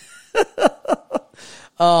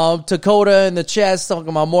 Dakota in the chat talking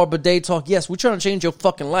about more bidet talk. Yes, we're trying to change your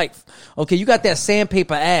fucking life. Okay, you got that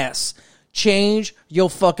sandpaper ass. Change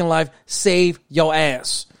your fucking life. Save your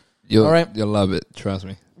ass. All right? You'll love it. Trust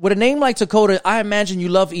me. With a name like Dakota, I imagine you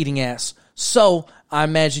love eating ass. So I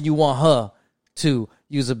imagine you want her to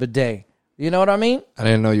use a bidet. You know what I mean? I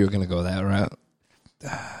didn't know you were going to go that route.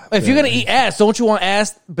 If you're going to eat ass, don't you want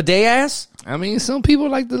bidet ass? I mean, some people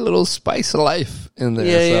like the little spice of life in there.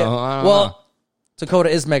 Yeah, so, yeah. Well, Dakota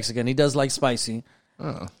is Mexican. He does like spicy.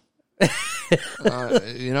 Oh.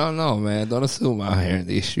 You don't know, man. Don't assume out here in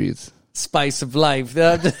these streets. Spice of life.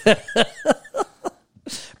 But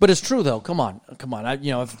it's true, though. Come on.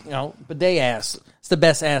 Bidet ass. It's the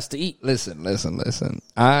best ass to eat. Listen.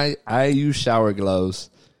 I use shower gloves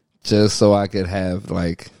just so I could have,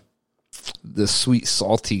 like, the sweet,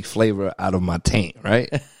 salty flavor out of my taint,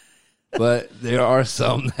 right? But there are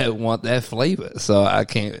some that want that flavor, so I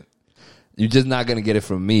can't. You're just not going to get it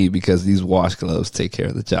from me because these wash gloves take care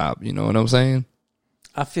of the job. You know what I'm saying?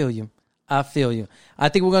 I feel you. I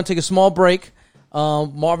think we're going to take a small break.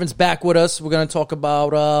 Marvin's back with us. We're going to talk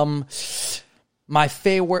about my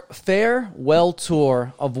farewell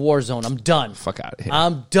tour of Warzone. I'm done. Fuck out of here.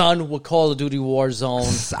 I'm done with Call of Duty Warzone.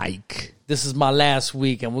 Psych. This is my last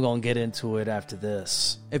week, and we're going to get into it after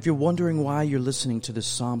this. If you're wondering why you're listening to this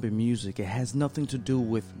somber music, it has nothing to do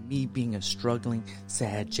with me being a struggling,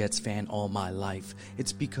 sad Jets fan all my life.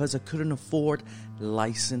 It's because I couldn't afford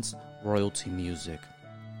licensed royalty music.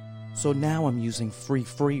 So now I'm using free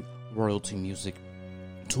royalty music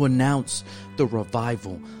to announce the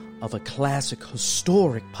revival of a classic,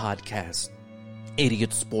 historic podcast,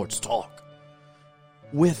 Idiot Sports Talk.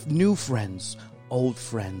 With new friends, old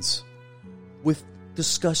friends, with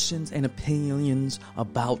discussions and opinions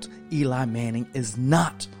about Eli Manning is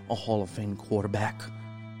not a Hall of Fame quarterback.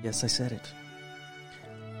 Yes, I said it.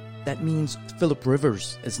 That means Phillip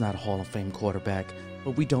Rivers is not a Hall of Fame quarterback,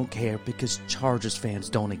 but we don't care because Chargers fans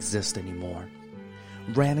don't exist anymore.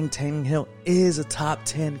 Brandon Tannehill is a top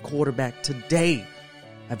 10 quarterback today.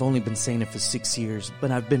 I've only been saying it for 6 years,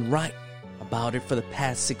 but I've been right about it for the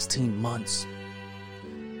past 16 months.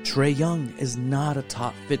 Trey Young is not a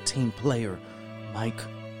top 15 player, Mike,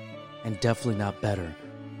 and definitely not better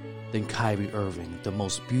than Kyrie Irving, the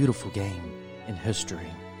most beautiful game in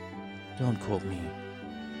history. Don't quote me,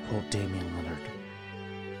 quote Damian Lillard.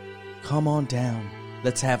 Come on down,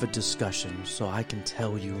 let's have a discussion so I can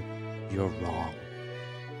tell you you're wrong.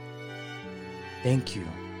 Thank you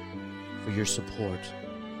for your support,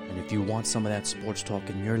 and if you want some of that sports talk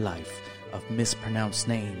in your life of mispronounced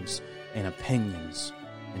names and opinions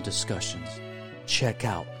and discussions, check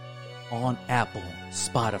out on Apple,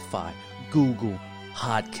 Spotify, Google,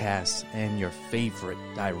 Podcasts, and your favorite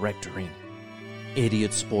directory,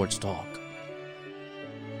 Idiot Sports Talk.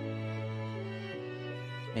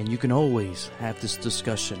 And you can always have this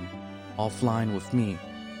discussion offline with me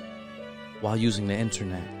while using the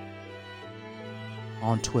internet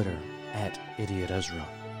on Twitter at Idiot Ezra.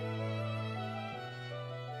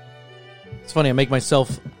 It's funny, I make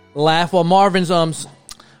myself laugh while Marvin's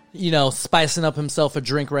spicing up himself a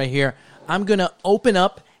drink right here. I'm going to open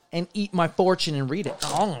up and eat my fortune and read it.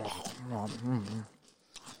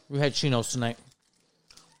 We had chinos tonight.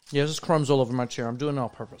 Yeah, there's crumbs all over my chair. I'm doing it on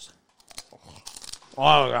purpose.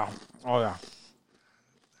 Oh, yeah.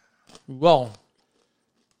 Well,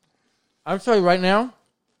 I'll tell you right now,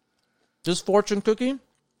 this fortune cookie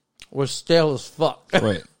was stale as fuck.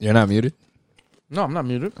 Wait, you're not muted? No, I'm not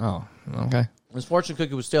muted. Oh, okay. This fortune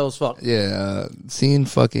cookie was stale as fuck. Yeah, seeing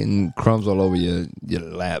fucking crumbs all over your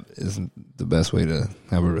lap isn't the best way to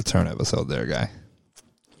have a return episode there, guy.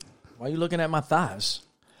 Why are you looking at my thighs?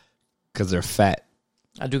 because they're fat.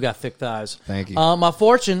 I do got thick thighs. Thank you. My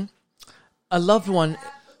fortune, a loved one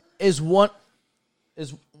is what?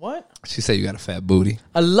 She said you got a fat booty.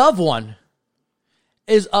 A loved one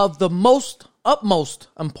is of the utmost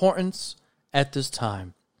importance at this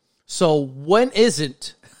time. So when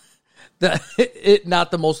isn't it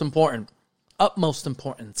not the most important? Utmost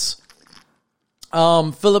importance.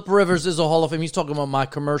 Philip Rivers is a Hall of Fame. He's talking about my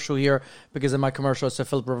commercial here because in my commercial I said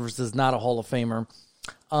Philip Rivers is not a Hall of Famer.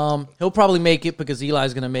 He'll probably make it because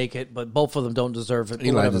Eli's going to make it, but both of them don't deserve it.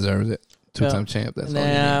 Eli deserves it. Two-time champ. That's all.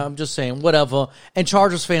 I'm just saying, whatever. And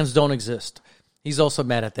Chargers fans don't exist. He's also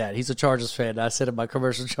mad at that. He's a Chargers fan. I said in my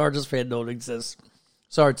commercial, Chargers fans don't exist.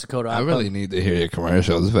 Sorry, Dakota. I really need to hear your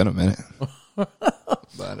commercials. It's been a minute.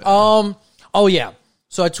 But, oh, yeah.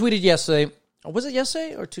 So I tweeted yesterday. Was it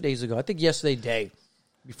yesterday or 2 days ago? I think yesterday day,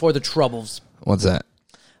 before the troubles. What's that?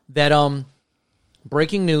 That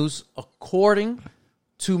breaking news, according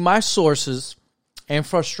to my sources and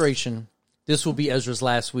frustration, this will be Ezra's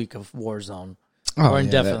last week of Warzone. Oh, or yeah,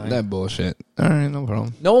 indefinitely. that bullshit. All right, no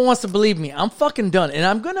problem. No one wants to believe me. I'm fucking done. And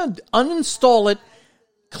I'm going to uninstall it,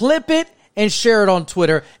 clip it, and share it on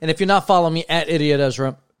Twitter. And if you're not following me, at Idiot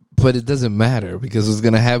Ezra. But it doesn't matter because what's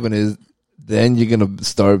going to happen is then you're going to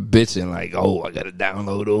start bitching like, oh, I got to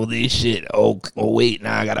download all this shit. Oh, wait,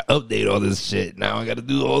 now I got to update all this shit. Now I got to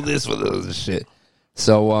do all this with all this shit.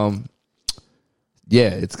 So, yeah,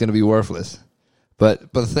 it's going to be worthless.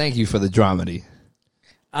 But thank you for the dramedy.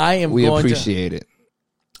 We appreciate it.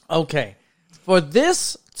 Okay. For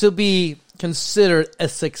this to be considered a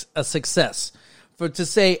success, to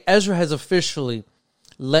say Ezra has officially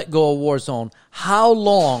let go of Warzone, how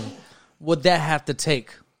long would that have to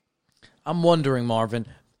take? I'm wondering, Marvin.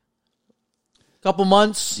 Couple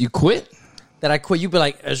months? You quit? That I quit? You'd be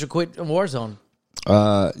like, Ezra quit Warzone.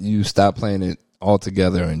 You stop playing it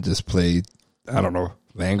altogether and just play, I don't know,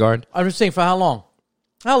 Vanguard? I'm just saying, for how long?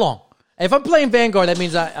 How long? If I'm playing Vanguard, that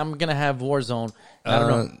means I'm going to have Warzone. I don't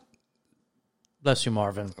know. Bless you,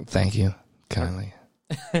 Marvin. Thank you, kindly.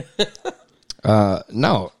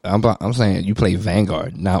 No, I'm saying you play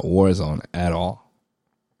Vanguard, not Warzone at all.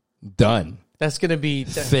 Done. That's going to be...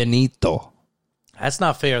 Finito. That's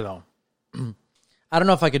not fair, though. I don't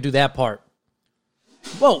know if I could do that part.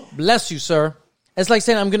 Well, bless you, sir. It's like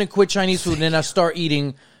saying I'm going to quit Chinese food and then I start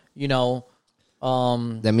eating, that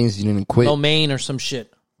means you didn't quit. lo mein or some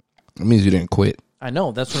shit. That means you didn't quit. I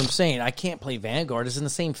know. That's what I'm saying. I can't play Vanguard. It's in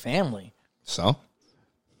the same family. So?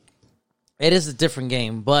 It is a different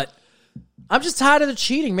game, but I'm just tired of the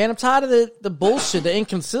cheating, man. I'm tired of the bullshit, the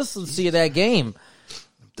inconsistency of that game.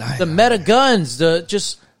 The meta guns, the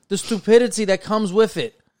stupidity that comes with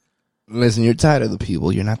it. Listen, you're tired of the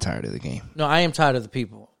people. You're not tired of the game. No, I am tired of the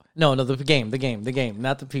people. No, the game,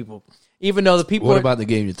 not the people. Even though the people What about the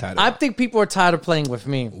game you're tired of? I think people are tired of playing with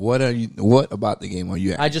me. What about the game are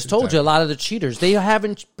you I just told you, a lot of the cheaters, they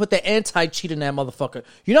haven't put the anti-cheat in that motherfucker.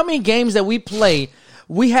 You know how many games that we play,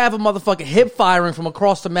 we have a motherfucker hip firing from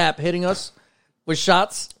across the map hitting us with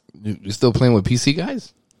shots? You're still playing with PC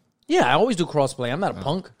guys? Yeah, I always do crossplay. I'm not a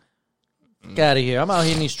punk. Get out of here. I'm out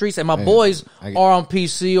here in these streets, and my boys are on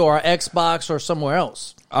PC or Xbox or somewhere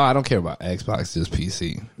else. Oh, I don't care about Xbox, just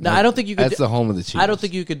PC. No, I don't think you could. That's the home of the cheaters. I don't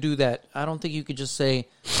think you could do that. I don't think you could just say,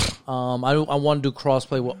 I want to do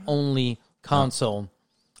crossplay with only console.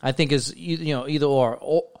 I think it's either or.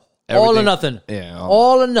 All or nothing. Yeah.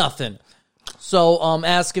 All or nothing. So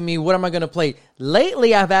asking me, what am I going to play?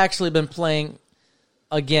 Lately, I've actually been playing,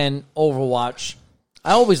 again, Overwatch.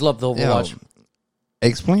 I always loved the Overwatch.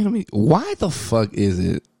 Explain to me, why the fuck is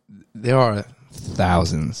it there are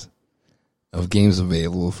thousands of games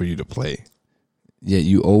available for you to play, yet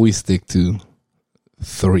you always stick to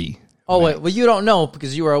 3? Oh, wait. Well, you don't know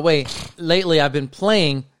because you were away. Lately, I've been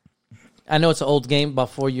playing, I know it's an old game, about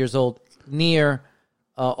 4 years old, Nier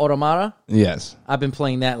Automata. Yes. I've been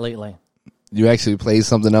playing that lately. You actually played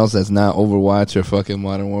something else that's not Overwatch or fucking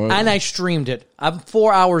Modern Warfare? And I streamed it. I'm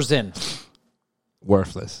 4 hours in.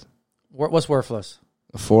 Worthless. What's worthless?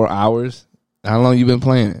 4 hours? How long you been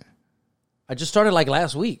playing it? I just started like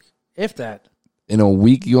last week, if that. In a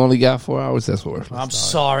week, you only got 4 hours? That's worthless. I'm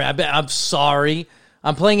sorry. I'm sorry.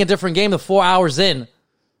 I'm playing a different game. The 4 hours in.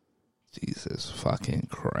 Jesus fucking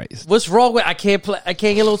Christ! What's wrong with? I can't play. I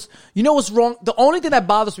can't get those. You know what's wrong? The only thing that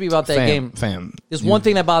bothers me about that game, there's one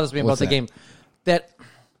thing that bothers me about the game.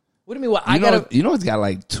 What do you mean? What I gotta? You know, it's got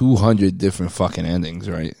like 200 different fucking endings,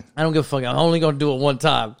 right? I don't give a fuck. I'm only gonna do it one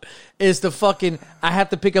time. It's the fucking. I have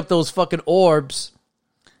to pick up those fucking orbs.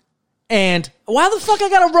 And why the fuck I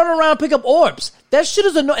gotta run around and pick up orbs? That shit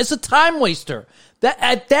is it's a time waster. That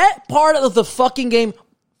at that part of the fucking game,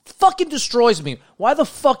 fucking destroys me. Why the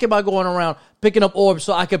fuck am I going around picking up orbs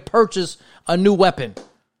so I could purchase a new weapon?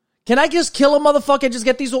 Can I just kill a motherfucker and just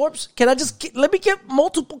get these orbs? Can I just let me get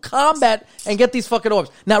multiple combat and get these fucking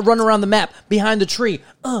orbs? Not run around the map behind the tree.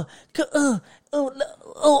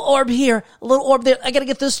 Orb here, a little orb there. I gotta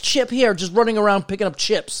get this chip here. Just running around picking up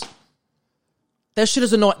chips. That shit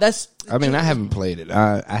is annoying. I mean, I haven't played it.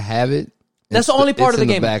 I have it. That's the only part of the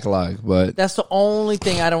game. Backlog, but that's the only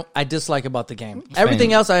thing I dislike about the game.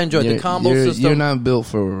 Everything else I enjoyed. The combo system. You're not built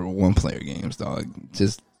for one-player games, dog.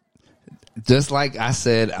 Just like I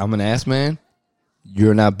said, I'm an ass man.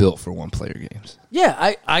 You're not built for one-player games.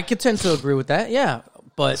 Yeah, I could tend to agree with that. Yeah,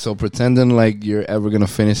 but so pretending like you're ever gonna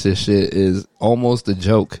finish this shit is almost a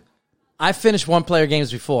joke. I finished one-player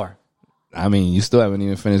games before. I mean, you still haven't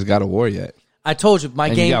even finished God of War yet. I told you my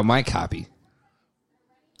game. You got my copy.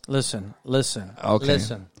 Listen. Okay.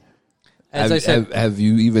 Listen. I said, have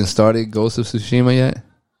you even started Ghost of Tsushima yet?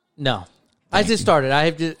 No, I just started.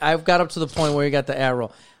 I've got up to the point where you got the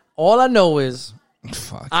arrow. All I know is,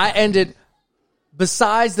 I ended.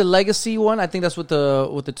 Besides the Legacy one, I think that's with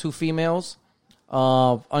the two females.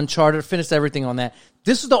 Uncharted, finished everything on that.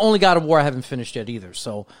 This is the only God of War I haven't finished yet either.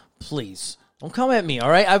 So please don't come at me.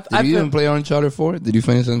 All right. Did you even play Uncharted 4? Did you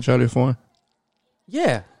finish Uncharted 4?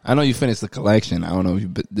 Yeah. I know you finished the collection. I don't know if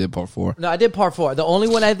you did part 4. No, I did part 4. The only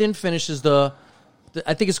one I didn't finish is the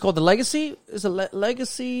I think it's called the Legacy. Is it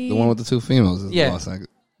Legacy? The one with the two females. Is Yeah.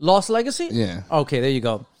 Lost Legacy? Yeah. Okay, there you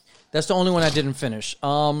go. That's the only one I didn't finish.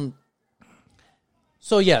 So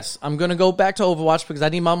yes, I'm gonna go back to Overwatch because I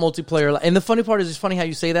need my multiplayer. And the funny part is, it's funny how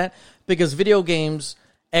you say that because Video Games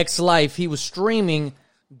X Life, he was streaming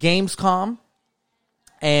Gamescom,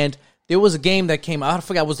 and there was a game that came out. I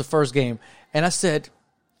forgot what was the first game, and I said,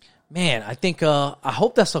 "Man, I think I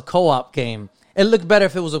hope that's a co-op game." It looked better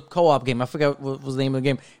if it was a co-op game. I forgot what was the name of the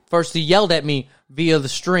game. First, he yelled at me via the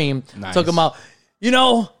stream, talking about, you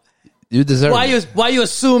deserve why you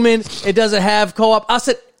assuming it doesn't have co-op? I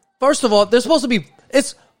said, first of all, there's supposed to be.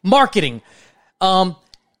 It's marketing.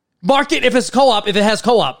 Market if it's co-op, if it has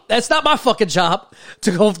co-op. That's not my fucking job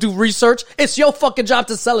to go do research. It's your fucking job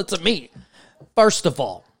to sell it to me. First of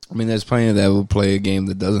all. I mean, there's plenty that will play a game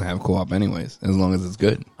that doesn't have co-op anyways, as long as it's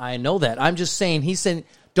good. I know that. I'm just saying, he said,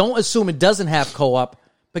 don't assume it doesn't have co-op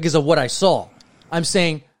because of what I saw. I'm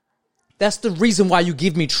saying, that's the reason why you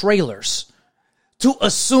give me trailers. To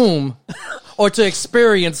assume or to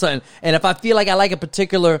experience something. And if I feel like I like a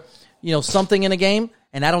particular, something in a game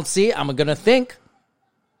and I don't see it, I'm going to think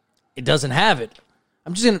it doesn't have it.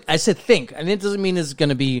 I said think, and it doesn't mean it's going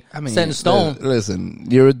to be set in stone. Listen,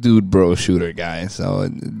 you're a dude bro shooter guy, so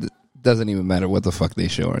it doesn't even matter what the fuck they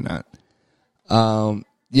show or not.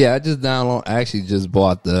 Yeah, I actually just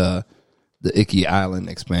bought the Icky Island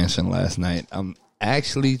expansion last night. I'm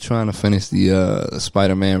actually trying to finish the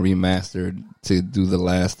Spider-Man Remastered to do the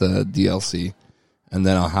last DLC, and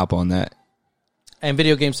then I'll hop on that. And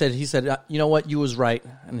Video Game said, you know what, you was right,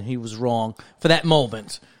 and he was wrong for that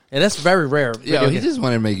moment. And that's very rare. He just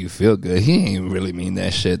wanted to make you feel good. He ain't really mean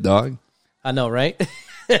that shit, dog. I know, right?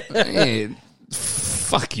 Man,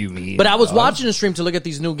 fuck you, me. But I was watching the stream to look at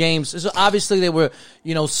these new games. So obviously, they were,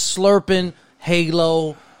 slurping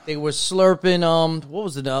Halo. They were slurping, what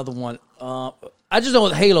was the other one? I just know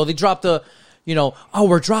with Halo, they dropped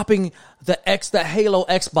we're dropping the Halo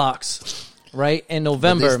Xbox, right, in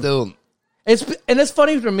November. It's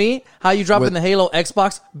funny for me how you drop in the Halo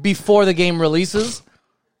Xbox before the game releases.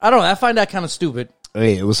 I don't know. I find that kind of stupid.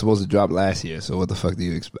 Hey, it was supposed to drop last year, so what the fuck do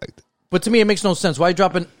you expect? But to me, it makes no sense. Why are you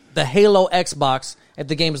dropping the Halo Xbox if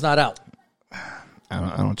the game is not out?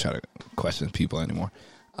 I don't try to question people anymore.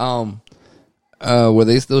 Were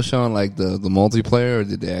they still showing like the multiplayer, or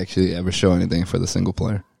did they actually ever show anything for the single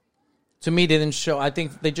player? To me, they didn't show. I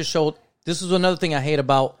think they just showed. This is another thing I hate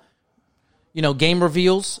about, game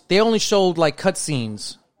reveals. They only showed like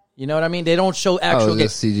cutscenes. You know what I mean? They don't show actual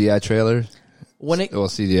CGI trailers.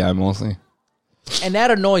 CGI mostly. And that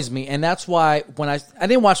annoys me, and that's why when I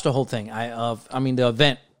didn't watch the whole thing. The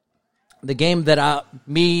event, the game that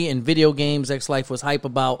me and Video Games X Life was hype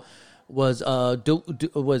about was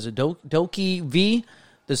Doki V,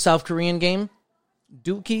 the South Korean game.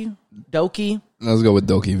 Doki. Let's go with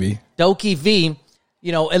Doki V. Doki V.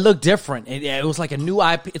 It looked different. It was like a new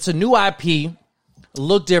IP. It's a new IP. It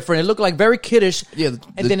looked different. It looked like very kiddish. Yeah,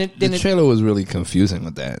 the trailer was really confusing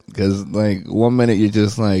with that because like 1 minute you're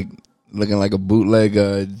just like looking like a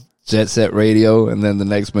bootleg Jet Set Radio, and then the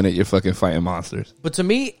next minute you're fucking fighting monsters. But to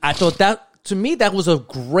me, I thought that was a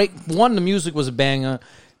great one. The music was a banger,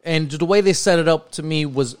 and the way they set it up to me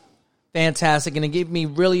was fantastic, and it gave me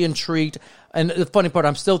really intrigued. And the funny part,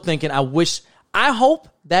 I'm still thinking, I wish I hope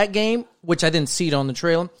that game, which I didn't see it on the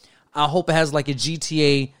trailer, I hope it has like a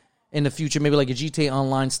GTA in the future, maybe like a GTA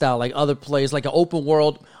Online style, like other players, like an open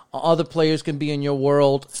world. Other players can be in your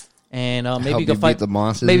world, and maybe you can fight the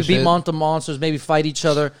monsters. Maybe beat the monsters. Maybe fight each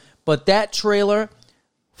other. But that trailer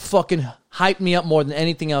fucking hyped me up more than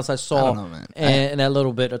anything else I saw in that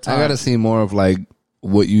little bit of time. I gotta see more of like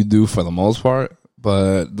what you do for the most part,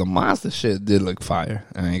 but the monster shit did look fire.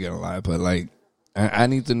 I ain't gonna lie, but like I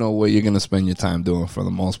need to know what you're gonna spend your time doing for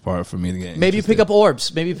the most part for me to get. Maybe you pick up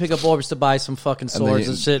orbs. Maybe you pick up orbs to buy some fucking swords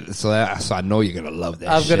and shit. So I know you're gonna love that.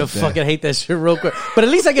 I'm gonna fucking hate that shit real quick. But at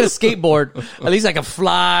least I get a skateboard. At least I can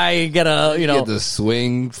fly. Get the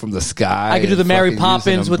swing from the sky. I can do the Mary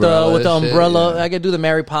Poppins with the umbrella. Yeah. I can do the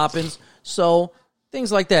Mary Poppins. So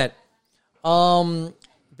things like that.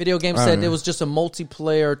 Video game said it was just a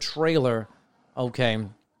multiplayer trailer. Okay.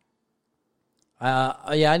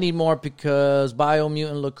 I need more because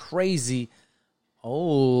Biomutant looked crazy.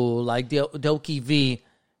 Oh, like Doki V,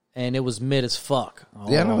 and it was mid as fuck.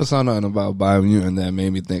 Oh. Yeah, I never saw nothing about Biomutant that made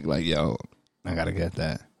me think like, yo, I gotta get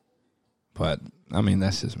that. But I mean,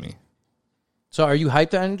 that's just me. So, are you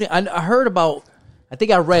hyped on anything? I heard about. I think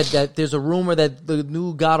I read that there's a rumor that the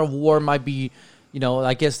new God of War might be.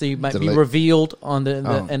 I guess they might be revealed on the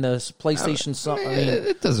PlayStation.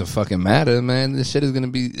 It doesn't fucking matter, man. This shit is gonna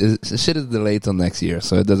be. This shit is delayed till next year,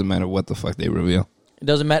 so it doesn't matter what the fuck they reveal. It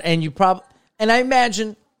doesn't matter, and I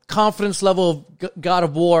imagine confidence level of God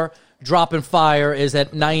of War dropping fire is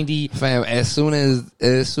at 90. Fam, as soon as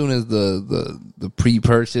the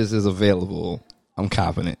pre-purchase is available, I'm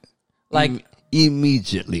copping it. Like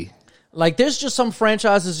immediately. Like there's just some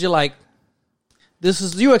franchises you're like.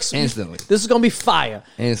 Instantly. This is gonna be fire.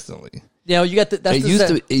 Instantly. You got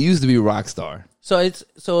it used to be Rockstar. So it's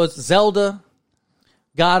Zelda,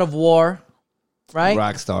 God of War, right?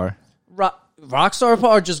 Rockstar. Rockstar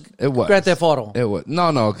or just it was Grand Theft Auto? It was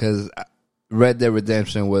no, because Red Dead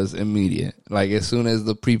Redemption was immediate. Like as soon as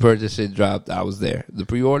the pre-purchase shit dropped, I was there. The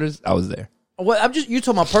pre-orders, I was there. Well, you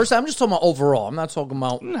talking about person? I'm just talking about overall. I'm not talking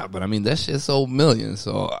about. No, but I mean that shit sold millions,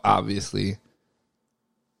 so obviously.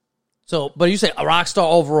 So, but you say a Rockstar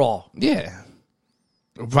overall. Yeah.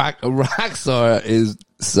 Rockstar is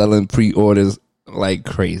selling pre-orders like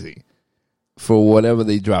crazy for whatever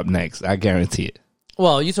they drop next. I guarantee it.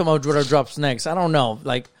 Well, you talking about what drops next. I don't know.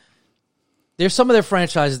 Like, there's some of their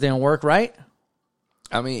franchises didn't work, right?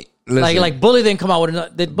 I mean, listen, like Bully didn't come out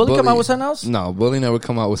with did Bully come out with something else? No, Bully never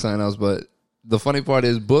come out with something else, but the funny part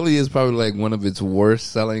is Bully is probably like one of its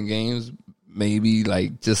worst selling games, maybe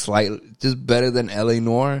like just better than LA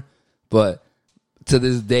Noire. But to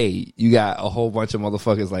this day, you got a whole bunch of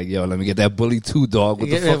motherfuckers like, yo, let me get that Bully 2, dog. What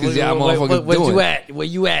the fuck is y'all motherfuckers doing? Where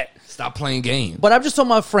you at? Stop playing games. But I'm just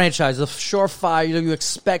talking about franchise, the surefire. You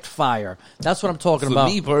expect fire. That's what I'm talking about.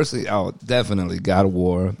 For me personally, definitely God of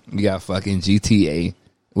War. You got fucking GTA,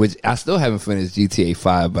 which I still haven't finished GTA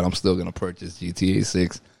 5, but I'm still going to purchase GTA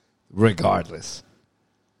 6 regardless.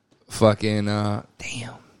 Fucking, damn.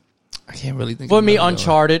 I can't really think For me,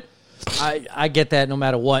 Uncharted. I get that no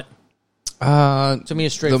matter what. To me,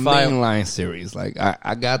 it's straight fire. The mainline series, like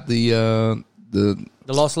I got the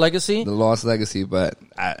Lost Legacy. The Lost Legacy, but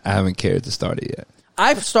I haven't cared to start it yet.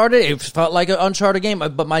 I've started. It felt like an Uncharted game,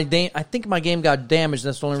 but I think my game got damaged.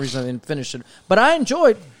 That's the only reason I didn't finish it. But I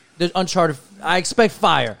enjoyed the Uncharted. I expect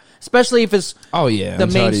fire, especially if it's the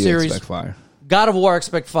Uncharted, main series. Expect fire. God of War,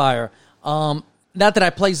 expect fire. Not that I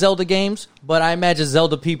play Zelda games, but I imagine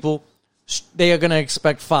Zelda people they are going to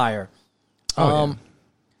expect fire.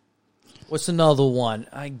 What's another one?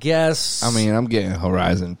 I guess. I mean, I'm getting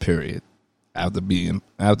Horizon. Period. After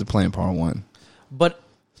playing part 1. But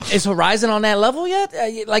is Horizon on that level yet?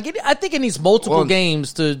 I think it needs multiple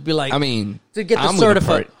games to be like. I mean, to get the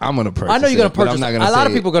certified. I'm going to purchase. I know you're going to purchase. I'm not gonna a lot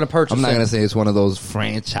of people are going to purchase. I'm not going to say it's one of those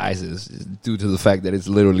franchises due to the fact that it's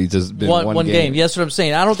literally just been one game. Yes, what I'm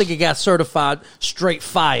saying. I don't think it got certified straight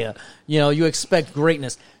fire. You expect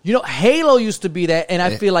greatness. Halo used to be that, and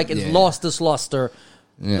I feel like it's lost this luster.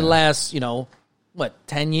 The last,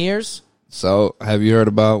 10 years? So, have you heard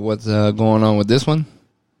about what's going on with this one?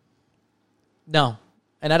 No,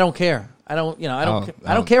 and I don't care. I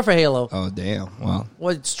don't care for Halo. Oh, damn!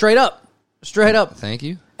 Well, straight up. Thank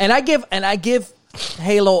you. And I give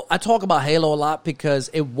Halo. I talk about Halo a lot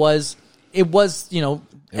because it was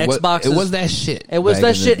Xbox. It was that shit. It was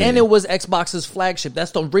that shit, and it was Xbox's flagship.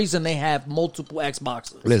 That's the reason they have multiple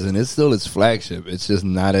Xboxes. Listen, it's still its flagship. It's just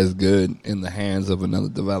not as good in the hands of another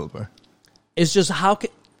developer. It's just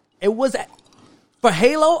it was for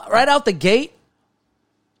Halo right out the gate.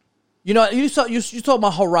 You talk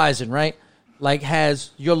about Horizon, right? Like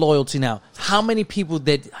has your loyalty now. How many people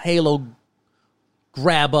did Halo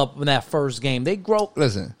grab up in that first game. They grow.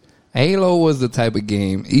 Listen, Halo was the type of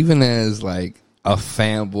game, even as like a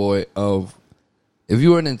fanboy of, if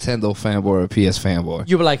you were a Nintendo fanboy or a PS fanboy,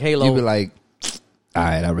 You were like Halo. you'd be like, all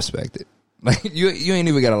right, I respect it. Like you ain't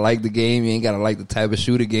even gotta like the game. You ain't gotta like the type of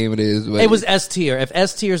shooter game it is. It was S tier. If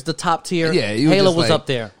S tier is the top tier, Yeah, you were Halo just was like- up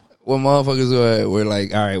there. Well, motherfuckers were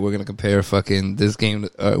like, all right, we're gonna compare fucking this game.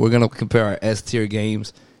 We're gonna compare our S tier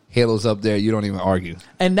games. Halo's up there. You don't even argue.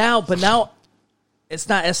 And now, but now, it's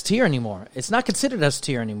not S tier anymore. It's not considered S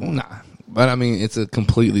tier anymore. Nah, but I mean, it's a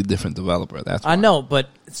completely different developer. That's I why. know, but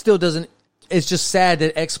it still doesn't. It's just sad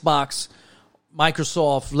that Xbox,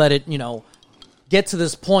 Microsoft let it, get to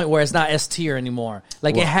this point where it's not S tier anymore.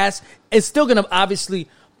 Like Well- it's still gonna obviously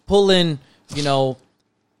pull in,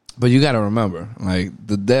 But you got to remember, like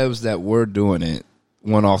the devs that were doing it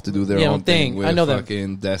went off to do their Yeah, own thing thing. with I know that.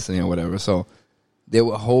 fucking Destiny or whatever. So they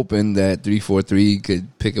were hoping that 343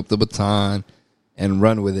 could pick up the baton and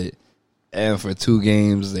run with it. And for 2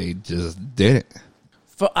 games, they just didn't.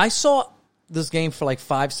 I saw this game for like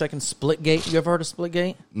 5 seconds. Splitgate. You ever heard of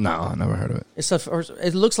Splitgate? No, I never heard of it.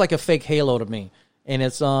 It looks like a fake Halo to me, and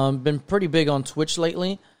it's been pretty big on Twitch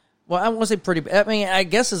lately. Well, I won't say pretty. I mean, I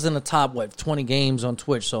guess it's in the top 20 games on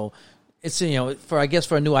Twitch. So it's for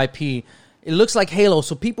a new IP, it looks like Halo.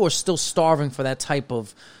 So people are still starving for that type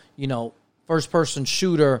of first person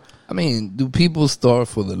shooter. I mean, do people start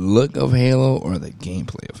for the look of Halo or the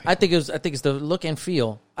gameplay of Halo? I think it's the look and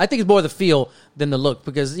feel. I think it's more the feel than the look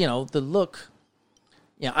because the look.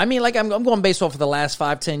 Yeah, I mean, like I'm going based off of the last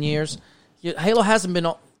 5-10 years. Halo hasn't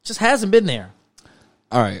been there.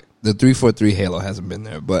 All right, the 343 Halo hasn't been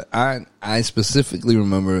there, but I specifically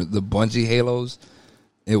remember the Bungie Halos.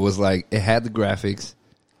 It was like it had the graphics,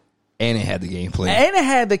 and it had the gameplay, And it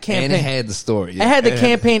had the campaign. and it had the story. It had the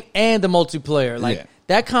campaign and the multiplayer. Like Yeah.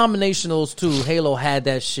 that combination of those two, Halo had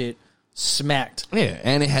that shit smacked. Yeah,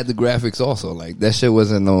 and it had the graphics also. Like that shit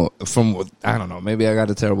wasn't I don't know, maybe I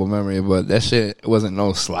got a terrible memory, but that shit wasn't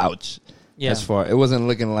no slouch. Yeah. As far it wasn't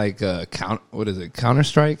looking like Counter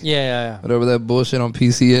Strike? Yeah. Whatever that bullshit on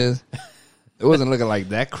PC is. It wasn't looking like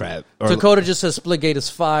that crap. Or, Dakota just says Splitgate is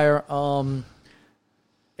fire.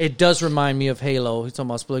 It does remind me of Halo. He's talking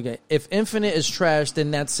about Splitgate. If Infinite is trash, then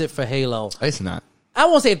that's it for Halo. it's not. I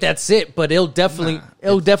won't say if that's it, but it'll definitely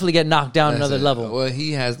get knocked down That's another it. level. What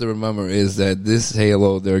he has to remember is that this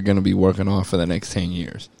Halo they're going to be working on for the next 10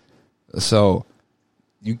 years. So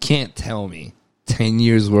you can't tell me 10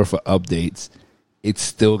 years worth of updates, it's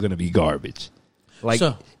still going to be garbage. Like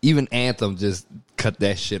So- even Anthem just cut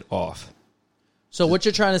that shit off. So what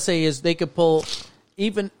you're trying to say is they could pull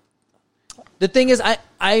even. The thing is, I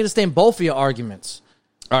understand both of your arguments.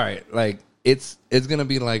 All right, like it's going to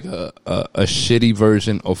be like a shitty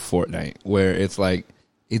version of Fortnite where it's like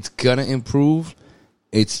it's going to improve,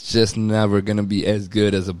 it's just never going to be as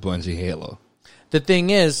good as a Bungie Halo. The thing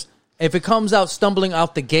is, if it comes out stumbling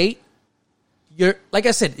out the gate, you're like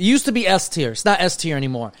I said, it used to be S tier. It's not S tier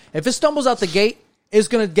anymore. If it stumbles out the gate, it's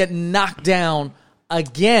gonna get knocked down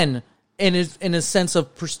again in a sense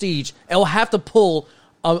of prestige. It will have to pull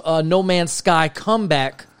a No Man's Sky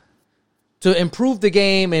comeback to improve the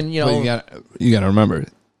game, and But you got to remember,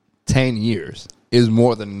 10 years is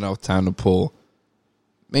more than enough time to pull.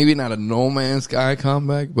 Maybe not a No Man's Sky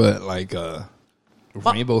comeback, but like a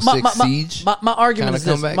Rainbow Six Siege. My argument kinda is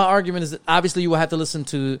this. comeback. My argument is that obviously you will have to listen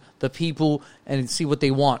to the people and see what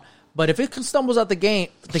they want. But if it stumbles out the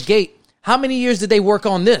gate, how many years did they work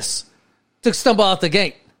on this to stumble out the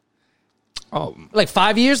gate? Oh, Like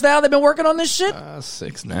 5 years now they've been working on this shit?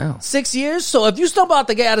 6 now. 6 years? So if you stumble out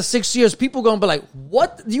the gate out of 6 years, people going to be like,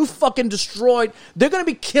 what? You fucking destroyed. They're going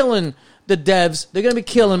to be killing the devs. They're going to be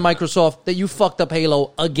killing Microsoft that you fucked up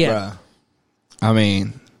Halo again. Bruh. I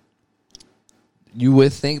mean, you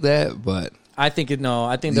would think that, but I think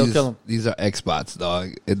they'll kill them. These are Xbox, dog.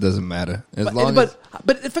 It doesn't matter. As But long as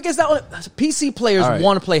if it gets that, PC players All right.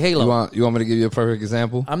 want to play Halo. you want me to give you a perfect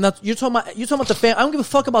example? I'm not. You're talking about the fan. I don't give a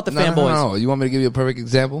fuck about the fanboys. No. You want me to give you a perfect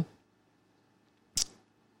example?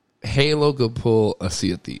 Halo could pull a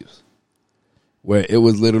Sea of Thieves, where it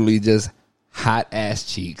was literally just hot ass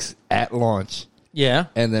cheeks at launch, Yeah,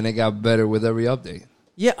 and then it got better with every update.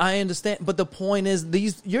 yeah, I understand. But the point is,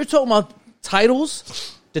 you're talking about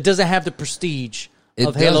titles that doesn't have the prestige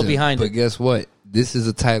of Halo doesn't, behind but it. guess what? This is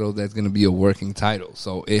a title that's going to be a working title,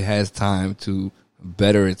 so it has time to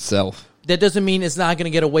better itself. That doesn't mean it's not going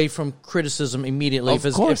to get away from criticism immediately Of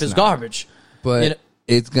if course it's not. garbage. But You know-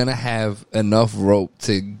 it's going to have enough rope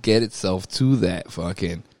to get itself to that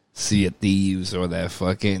fucking Sea of Thieves or that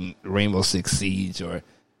fucking Rainbow Six Siege or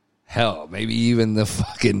hell, maybe even the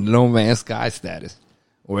fucking No Man's Sky status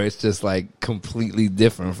where it's just like completely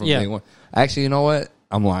different from Yeah. day one. Actually, you know what?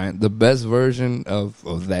 I'm lying. The best version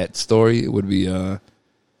of that story would be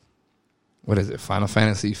what is it? Final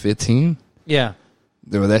Fantasy 15. Yeah.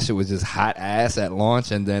 That shit was just hot ass at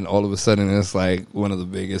launch, and then all of a sudden it's like one of the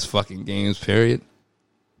biggest fucking games. Period.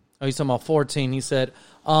 Oh, he's talking about 14. He said,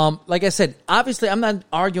 like I said, obviously I'm not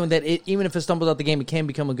arguing that even if it stumbles out the game, it can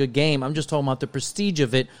become a good game. I'm just talking about the prestige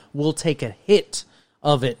of it will take a hit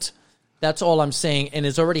of it. That's all I'm saying, and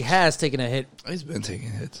it already has taken a hit. He's been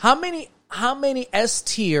taking hits. How many S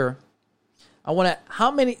tier?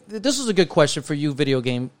 This is a good question for you video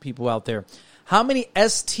game people out there. How many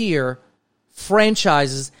S tier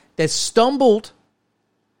franchises that stumbled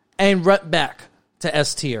and went back to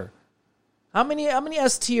S tier? How many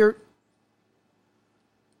S tier?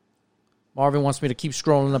 Marvin wants me to keep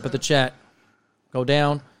scrolling up at the chat. Go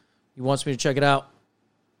down. He wants me to check it out.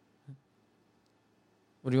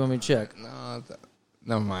 What do you want me to check? No,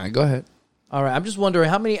 never mind. Go ahead. All right. I'm just wondering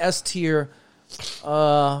how many S tier.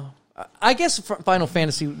 I guess Final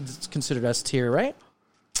Fantasy is considered S tier, right?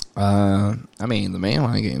 I mean, the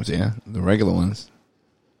mainline games, yeah. The regular ones.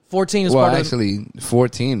 14 is Well, part actually,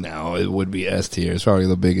 14 now, it would be S tier. It's probably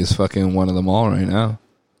the biggest fucking one of them all right now.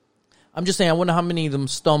 I'm just saying, I wonder how many of them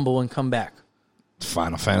stumble and come back.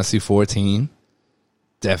 Final Fantasy 14.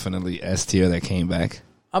 Definitely S tier that came back.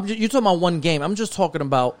 You're talking about one game. I'm just talking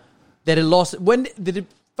about that it lost. When did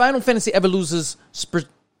Final Fantasy ever loses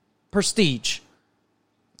prestige?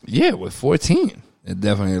 Yeah, with 14. It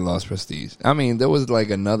definitely lost prestige. I mean, there was like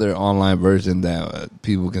another online version that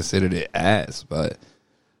people considered it ass, but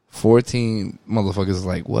 14 motherfuckers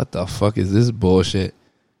like, what the fuck is this bullshit?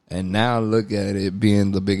 And now look at it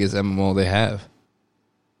being the biggest MMO they have.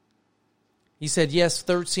 He said, yes,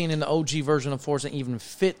 13 in the OG version of Forza, even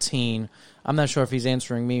 15. I'm not sure if he's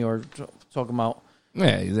answering me or talking about...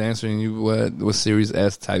 Yeah, he's answering you what Series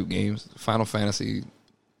S type games. Final Fantasy.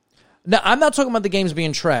 No, I'm not talking about the games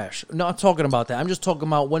being trash. I'm not talking about that. I'm just talking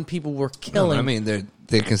about when people were killing... No, I mean,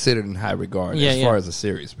 they're considered in high regard as far as the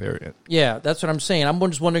series, period. Yeah, that's what I'm saying. I'm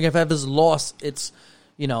just wondering if it has lost its,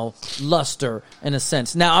 luster in a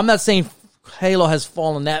sense. Now, I'm not saying Halo has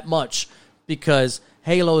fallen that much because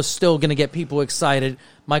Halo is still going to get people excited,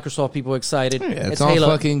 Microsoft people excited. Yeah, it's on Halo.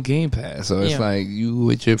 fucking Game Pass, so it's like you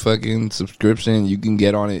with your fucking subscription, you can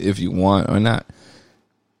get on it if you want or not.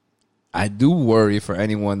 I do worry for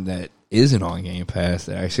anyone that isn't on Game Pass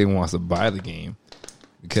that actually wants to buy the game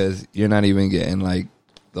because you're not even getting like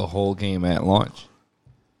the whole game at launch.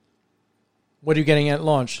 What are you getting at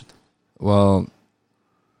launch? Well,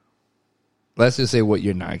 let's just say what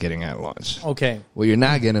you're not getting at launch. Okay. What you're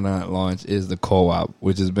not getting at launch is the co-op,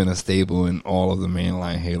 which has been a staple in all of the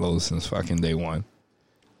mainline Halos since fucking day one.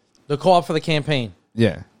 The co-op for the campaign.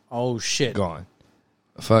 Yeah. Oh, shit. Gone.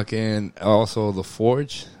 Fucking also the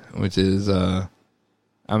Forge, which is I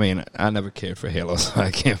mean, I never cared for Halo, so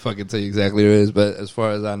I can't fucking tell you exactly what it is, but as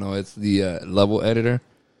far as I know, it's the level editor.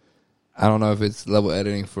 I don't know if it's level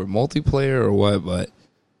editing for multiplayer or what, but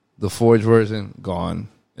the Forge version, gone.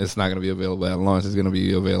 It's not going to be available at launch. It's going to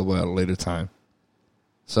be available at a later time.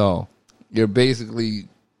 So you're basically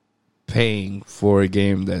paying for a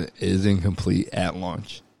game that is incomplete at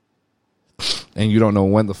launch. And you don't know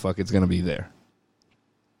when the fuck it's going to be there.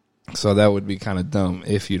 So that would be kind of dumb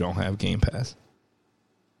if you don't have Game Pass.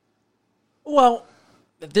 Well,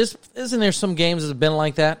 isn't there some games that have been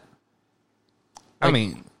like that? Like, I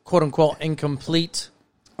mean, quote unquote incomplete.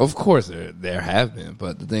 Of course there have been,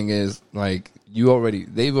 but the thing is, like,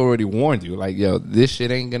 they've already warned you, like, yo, this shit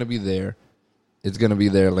ain't gonna be there. It's gonna be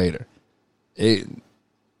there later.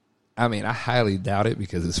 I mean, I highly doubt it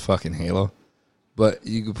because it's fucking Halo. But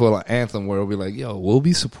you could pull an Anthem where it'll be like, yo, we'll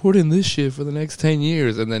be supporting this shit for the next 10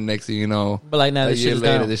 years, and then next thing you know, but like now a this year shit is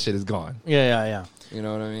later, gone. this shit is gone. Yeah. You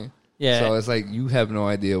know what I mean? Yeah. So it's like you have no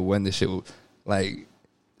idea when this shit will, like,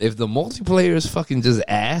 if the multiplayer is fucking just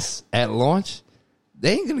ass at launch,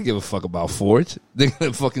 they ain't gonna give a fuck about Forge. They're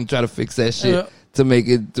gonna fucking try to fix that shit to make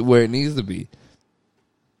it to where it needs to be.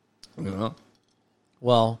 You know?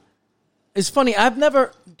 Well, it's funny.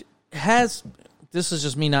 This is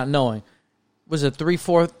just me not knowing. Was it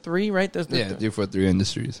 343, right? Yeah, 343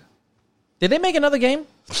 Industries. Did they make another game?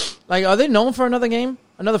 Like, are they known for another game?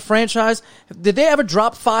 Another franchise? Did they ever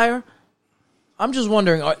drop Fire? I'm just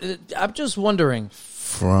wondering.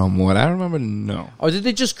 From what I remember, no. Or did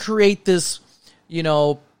they just create this,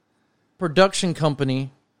 production company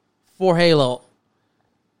for Halo?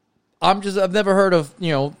 I've never heard of,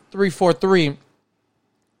 343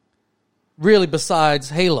 really besides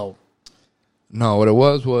Halo. No, what it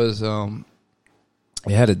was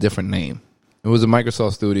it had a different name. It was a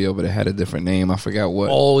Microsoft studio, but it had a different name. I forgot what.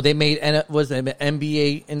 Oh, they made was it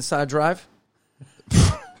NBA Inside Drive?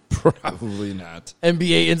 Probably not.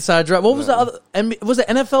 NBA Inside Drive. What was the other? Was it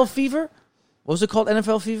NFL Fever? What was it called?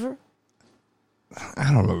 NFL Fever?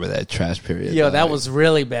 I don't remember that trash period. Yo, that was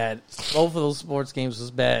really bad. Both of those sports games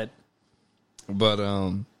was bad. But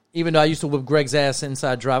even though I used to whip Greg's ass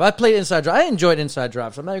Inside Drive, I played Inside Drive. I enjoyed Inside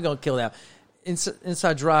Drive, so I'm not even gonna kill that.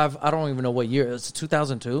 Inside Drive. I don't even know what year. It's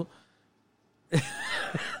 2002. I'm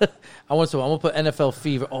gonna put NFL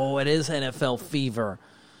Fever. Oh, it is NFL Fever.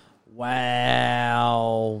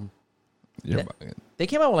 Wow. They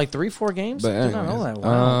came out with like 3-4 games. But anyways, I did not know that.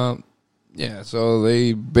 Wow. Yeah, so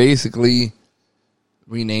they basically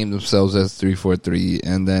renamed themselves as 343,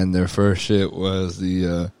 and then their first shit was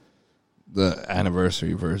the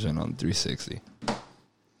anniversary version on 360.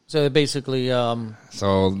 So they basically,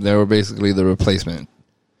 so they were basically the replacements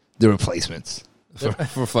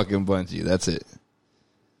for fucking Bungie. That's it.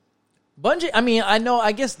 Bungie. I mean,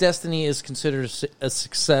 I guess Destiny is considered a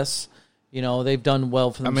success. You know, they've done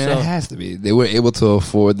well for themselves. I mean, it has to be. They were able to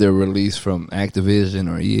afford their release from Activision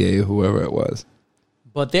or EA, whoever it was.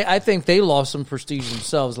 But I think they lost some prestige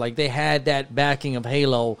themselves. Like, they had that backing of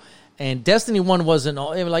Halo, and Destiny 1 wasn't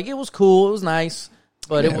all. It was cool. It was nice.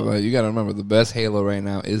 But but you got to remember, the best Halo right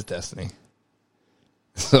now is Destiny.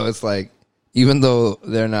 So it's like, even though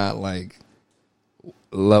they're not like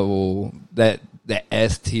level, that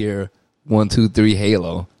S tier 1, 2, 3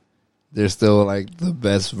 Halo, they're still like the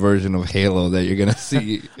best version of Halo that you're going to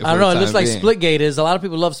see. I don't know. It looks like Splitgate is. A lot of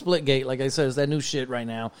people love Splitgate. Like I said, it's that new shit right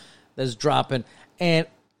now that's dropping. And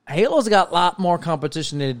Halo's got a lot more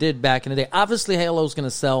competition than it did back in the day. Obviously, Halo's going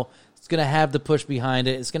to sell. It's going to have the push behind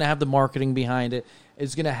it. It's going to have the marketing behind it.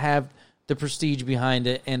 It's going to have the prestige behind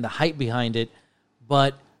it and the hype behind it.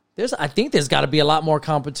 But I think there's got to be a lot more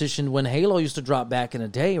competition when Halo used to drop back in the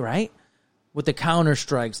day, right? With the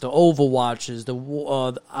Counter-Strikes, the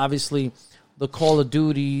Overwatches, obviously the Call of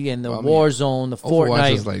Duty and the Warzone, the Fortnite.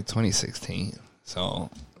 Overwatch was like 2016, so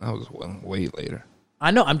that was way later.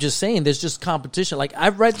 I know. I'm just saying there's just competition. Like, I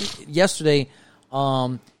read yesterday,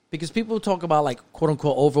 because people talk about, like,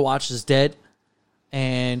 quote-unquote, Overwatch is dead,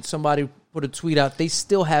 and somebody put a tweet out. They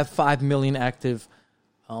still have 5 million active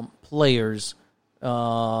players.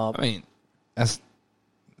 I mean, that's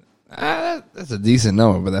a decent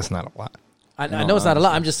number, but that's not a lot. I know it's not a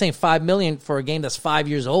lot. I'm just saying 5 million for a game that's 5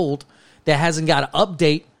 years old that hasn't got an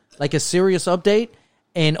update, like a serious update,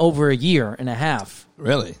 in over a year and a half.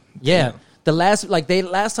 Really? Yeah. The last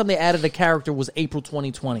time they added a character was April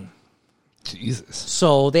 2020. Jesus.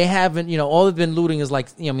 So they haven't, all they've been looting is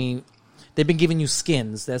they've been giving you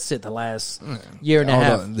skins. That's it. The last year and a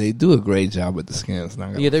half. They do a great job with the skins.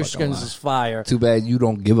 Their skins is fire. Too bad you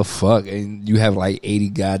don't give a fuck and you have like 80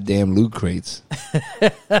 goddamn loot crates.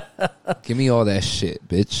 Give me all that shit,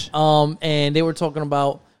 bitch. And they were talking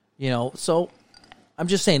about, so I'm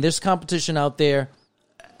just saying there's competition out there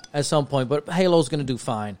at some point, but Halo's going to do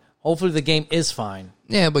fine. Hopefully the game is fine.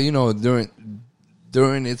 Yeah, but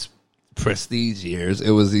during its prestige years,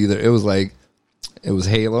 it was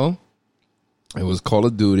Halo. It was Call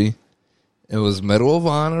of Duty. It was Medal of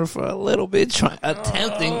Honor for a little bit,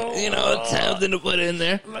 attempting to put in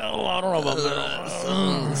there. I don't know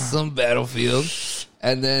about some Battlefield.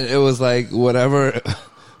 And then it was like whatever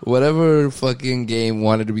fucking game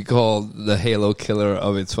wanted to be called the Halo killer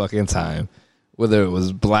of its fucking time. Whether it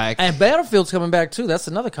was Black. And Battlefield's coming back, too. That's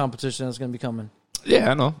another competition that's going to be coming. Yeah,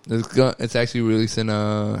 I know. It's actually releasing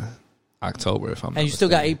October, if I'm not And you still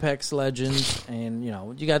mistaken. got Apex Legends, and, you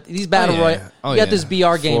got these Battle Royale. You got this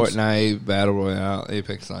BR games. Fortnite, Battle Royale,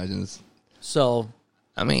 Apex Legends. So.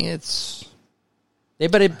 I mean, it's... They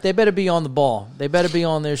better be on the ball. They better be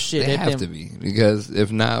on their shit. They have to be. Because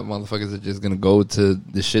if not, motherfuckers are just going to go to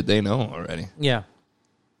the shit they know already. Yeah.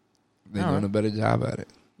 They're doing a better job at it.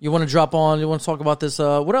 You want to drop on? You want to talk about this?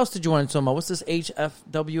 What else did you want to talk about? What's this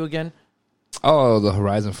HFW again? Oh, the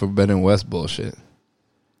Horizon Forbidden West bullshit.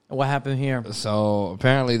 What happened here? So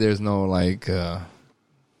apparently there's no I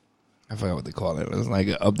forgot what they call it. It's like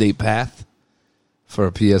an update path for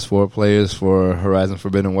PS4 players for Horizon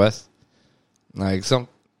Forbidden West. Like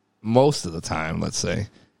most of the time, let's say,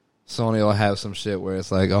 Sony will have some shit where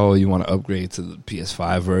it's like, oh, you want to upgrade to the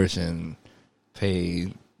PS5 version,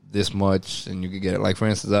 pay this much, and you could get it. Like, for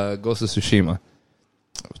instance, Ghost of Tsushima.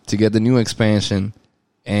 To get the new expansion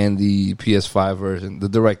and the PS5 version, the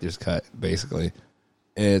director's cut, basically,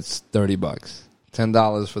 it's $30.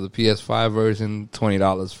 $10 for the PS5 version,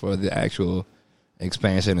 $20 for the actual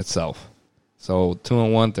expansion itself. So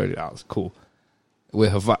 2-in-1, $30. Cool.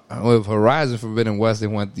 With Horizon Forbidden West, they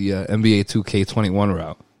went the NBA 2K21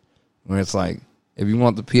 route, where it's like, if you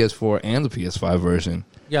want the PS4 and the PS5 version,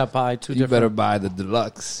 Yeah, buy two you different. better buy the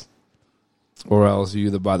deluxe, or else you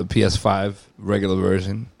either buy the PS5 regular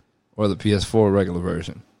version or the PS4 regular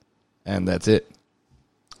version, and that's it.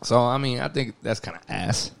 So I mean, I think that's kind of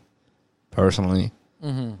ass, personally.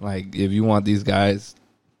 Mm-hmm. Like, if you want these guys,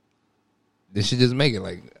 they should just make it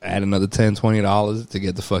like add another $10, $20 to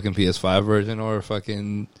get the fucking PS5 version, or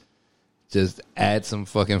fucking just add some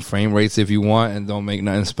fucking frame rates if you want, and don't make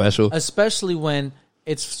nothing special. Especially when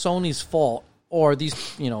it's Sony's fault, or these,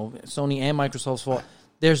 Sony and Microsoft's fault.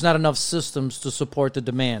 There's not enough systems to support the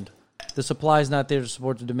demand. The supply is not there to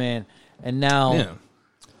support the demand, and now,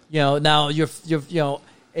 now you're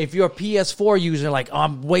if you're a PS4 user, like, oh,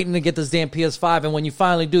 I'm waiting to get this damn PS5, and when you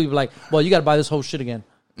finally do, you're like, well, you got to buy this whole shit again.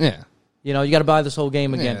 Yeah. You got to buy this whole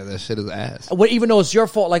game again. Yeah, that shit is ass. Even though it's your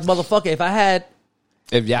fault, like, motherfucker, if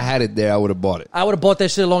y'all had it there, I would have bought it. I would have bought that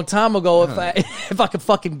shit a long time ago if I could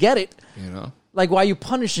fucking get it. Like, why are you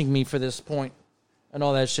punishing me for this point and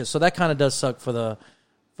all that shit? So that kind of does suck for the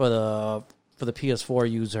PS4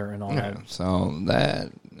 user and all that. So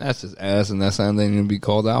that's just ass, and that's something they need to be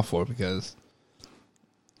called out for, because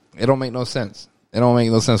it don't make no sense. It don't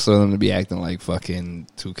make no sense for them to be acting like fucking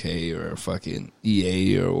 2K or fucking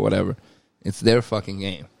EA or whatever. It's their fucking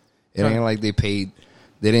game. It ain't like they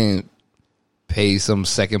didn't pay some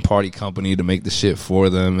second party company to make the shit for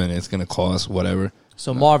them, and it's gonna cost whatever.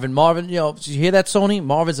 So Marvin, did you hear that, Sony?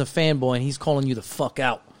 Marvin's a fanboy, and he's calling you the fuck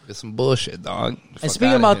out. It's some bullshit, dog. And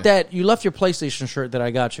speaking about that, you left your PlayStation shirt that I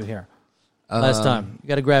got you here last time. You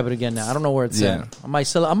got to grab it again now. I don't know where it's at. I might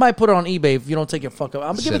sell it. I might put it on eBay if you don't take your fuck up.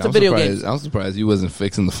 I'm gonna give it to Video Games. I'm surprised you wasn't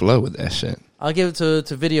fixing the flow with that shit. I'll give it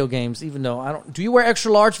to Video Games, even though I don't. Do you wear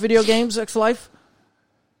extra large Video Games, X Life?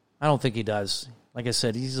 I don't think he does. Like I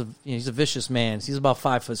said, he's a vicious man. He's about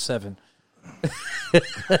 5'7".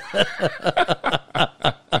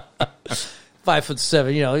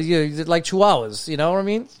 5'7", he's like Chihuahuas, you know what I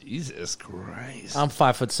mean? Jesus Christ. I'm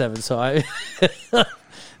 5'7", so I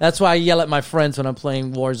that's why I yell at my friends when I'm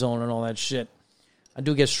playing Warzone and all that shit. I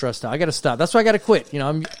do get stressed out. I gotta stop. That's why I gotta quit.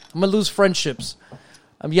 I'm gonna lose friendships.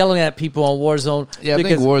 I'm yelling at people on Warzone. Yeah, I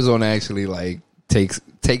think Warzone actually like takes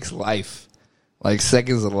life. Like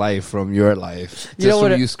seconds of life from your life. Just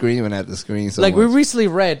from you screaming at the screen so much. We recently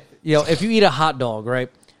read, if you eat a hot dog, right?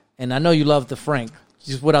 And I know you love the Frank.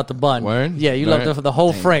 Just without the bun. Word? Yeah, you love the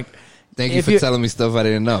whole Frank. Thank you for telling me stuff I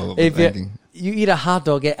didn't know. If you eat a hot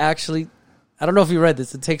dog, it actually, I don't know if you read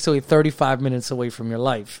this, it takes away 35 minutes away from your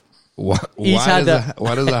life. Why does a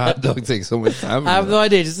hot dog take so much time? I have no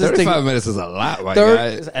idea. Just 35 minutes is a lot, my guy.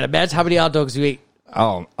 And imagine how many hot dogs you ate.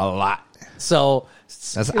 Oh, a lot. So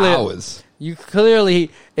that's hours. You clearly,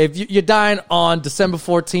 if you're dying on December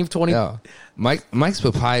 14th, 20. Yeah. Mike's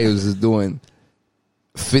Papayas is doing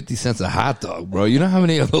 50 cents a hot dog, bro. You know how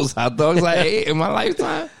many of those hot dogs I ate in my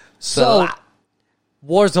lifetime? So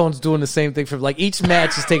Warzone's doing the same thing for each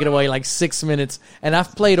match is taking away 6 minutes, and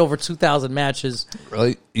I've played over 2,000 matches.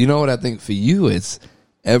 Really? You know what I think for you? It's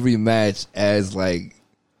every match adds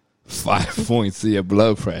 5 points to your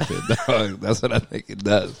blood pressure, dog. That's what I think it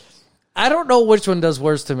does. I don't know which one does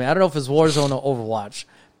worse to me. I don't know if it's Warzone or Overwatch,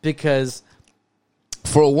 because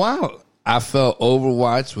for a while I felt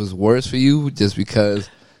Overwatch was worse for you just because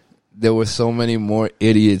there were so many more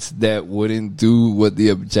idiots that wouldn't do what the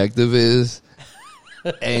objective is,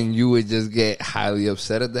 and you would just get highly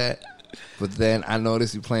upset at that. But then I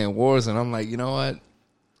noticed you playing Warzone, and I'm like, you know what?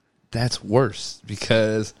 That's worse,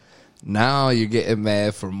 because now you're getting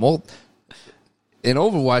mad for in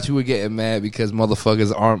Overwatch, you were getting mad because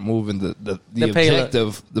motherfuckers aren't moving the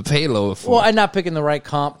objective, the payload. Well, I'm not picking the right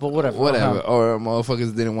comp, but whatever. Or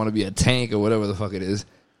motherfuckers didn't want to be a tank or whatever the fuck it is.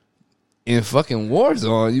 In fucking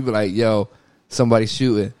Warzone, you be like, yo, somebody's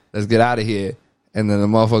shooting. Let's get out of here. And then the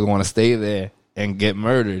motherfucker want to stay there and get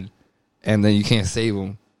murdered. And then you can't save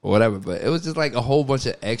them or whatever. But it was just a whole bunch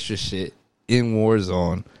of extra shit in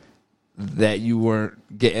Warzone that you weren't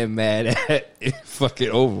getting mad at in fucking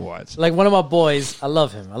Overwatch. One of my boys, I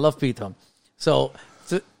love him. I love Pito. So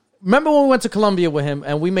remember when we went to Colombia with him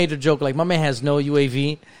and we made a joke, my man has no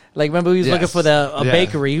UAV? Remember he was looking for a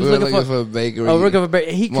bakery. He was looking for a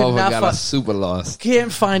bakery. He could not find super lost.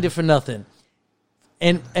 Can't find it for nothing.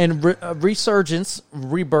 And Resurgence,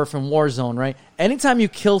 Rebirth, and Warzone, right? Anytime you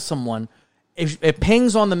kill someone, it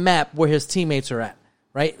pings on the map where his teammates are at,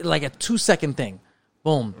 right? A 2-second thing.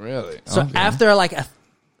 Boom. Really? So after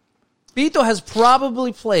Pito has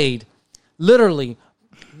probably played literally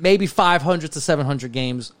maybe 500 to 700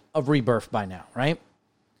 games of Rebirth by now, right?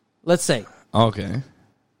 Let's say. Okay.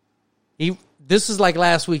 This is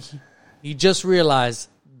last week. He just realized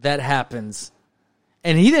that happens.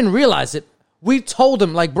 And he didn't realize it. We told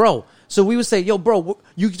him, bro, So we would say, yo, bro,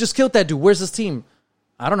 you just killed that dude. Where's his team?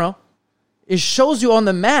 I don't know. It shows you on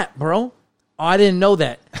the map, bro. Oh, I didn't know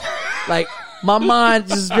that. Like, my mind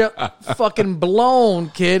just fucking blown,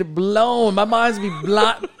 kid. Blown. My mind's be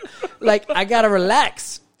blown. Like, I got to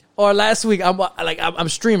relax. Or last week, I'm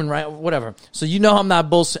streaming, right? Whatever. So you know I'm not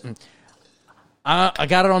bullshitting. I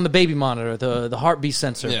got it on the baby monitor, the heartbeat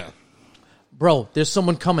sensor. Yeah. Bro, there's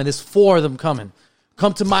someone coming. There's 4 of them coming.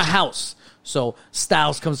 Come to my house. So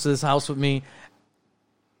Styles comes to this house with me.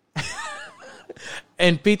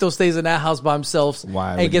 And Pito stays in that house by himself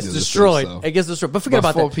and gets destroyed. It gets destroyed. But forget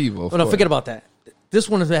about 4 that. people. No, forget about that. This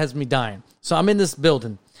one has me dying. So I'm in this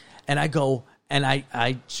building, and I go, and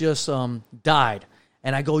I just died.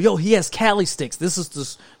 And I go, yo, he has Cali sticks. This is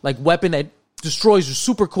this like weapon that destroys you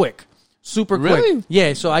super quick. Super quick. Really?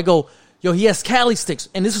 Yeah, so I go, yo, he has Cali sticks.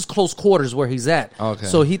 And this is close quarters where he's at. Okay.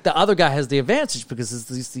 So the other guy has the advantage because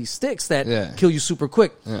it's these sticks that kill you super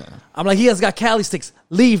quick. Yeah. I'm like, he has got Cali sticks.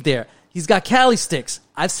 Leave there. He's got Cali sticks.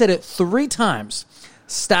 I've said it 3 times.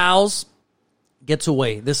 Styles gets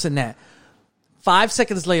away, this and that. 5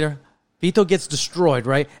 seconds later, Vito gets destroyed,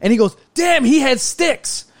 right? And he goes, damn, he had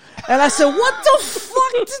sticks. And I said, what the fuck?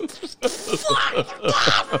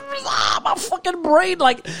 My fucking brain,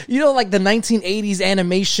 like, you know, like the 1980s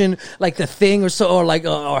animation, like The Thing or so, or like,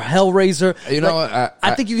 or Hellraiser. You know like, what?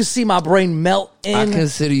 I think you can see my brain melt in. I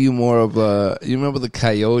consider you more of a. You remember the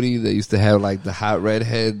coyote that used to have like the hot red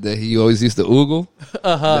head that he always used to oogle?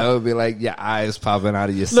 That would be like your eyes popping out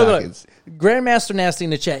of your sockets. Look, Grandmaster Nasty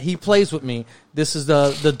in the chat, he plays with me. This is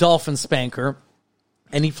the Dolphin Spanker.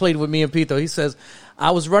 And he played with me and Pito. He says,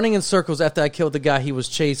 I was running in circles after I killed the guy he was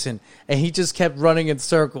chasing. And he just kept running in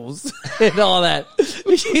circles and all that.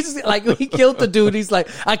 He's like, he killed the dude. He's like,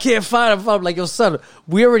 I can't find him. I'm like, yo, son,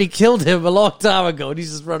 we already killed him a long time ago. And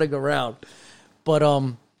he's just running around. But,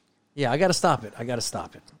 yeah, I got to stop it. I got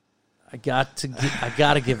to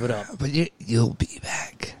give it up. But you'll be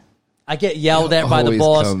back. I get yelled at by the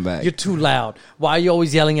boss. You're too loud. Why are you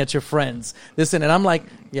always yelling at your friends? Listen, and I'm like,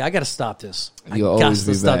 yeah, I got to stop this. You'll always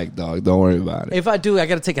be back, dog. Don't worry about it. If I do, I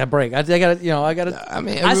got to take a break. I got to, I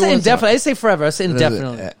mean, I say indefinitely. I say forever. I say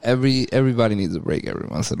indefinitely. Everybody needs a break every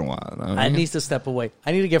once in a while. You know I need to step away.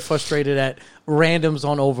 I need to get frustrated at randoms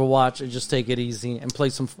on Overwatch and just take it easy and play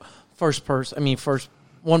some first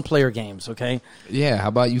one-player games, okay? Yeah, how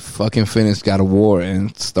about you fucking finish God of War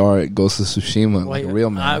and start Ghost of Tsushima like a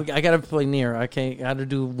real man? I got to play Nier. I got to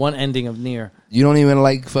do one ending of Nier. You don't even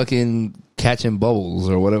like fucking catching bubbles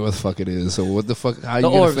or whatever the fuck it is. So what the fuck? How are you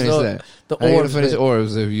going to finish that? How are you going to finish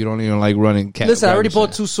orbs if you don't even like running cat? Listen, I already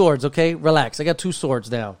bought 2 swords, okay? Relax. I got 2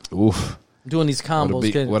 swords now. Oof. I'm doing these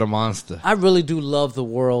combos. What a monster. I really do love the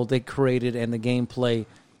world they created and the gameplay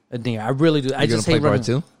of Nier. I really do. I just hate running. Part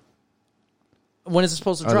 2? When is it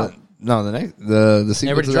supposed to drop? The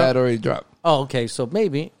sequel to that already dropped. Oh, okay. So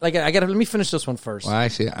maybe let me finish this one first. Well,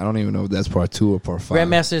 actually, I don't even know if that's part 2 or part 5.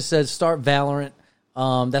 Grandmaster says start Valorant.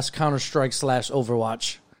 That's Counter-Strike /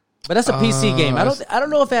 Overwatch, but that's a PC game. I don't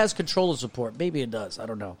know if it has controller support. Maybe it does. I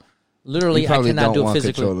don't know. Literally, I cannot do it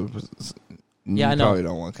physically. Yeah, I know. Probably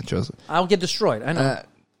don't want controllers. I'll get destroyed. I know.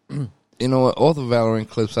 You know what? All the Valorant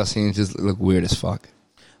clips I've seen just look weird as fuck.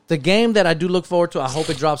 The game that I do look forward to, I hope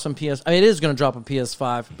it drops on PS. I mean, it is going to drop on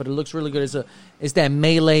PS5, but it looks really good. It's that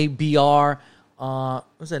Melee BR.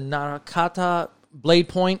 What's that? Narakata Blade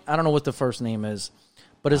Point. I don't know what the first name is,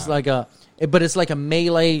 but it's like a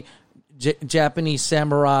Melee Japanese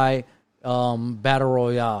samurai battle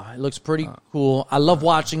royale. It looks pretty cool. I love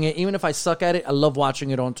watching it, even if I suck at it. I love watching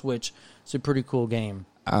it on Twitch. It's a pretty cool game.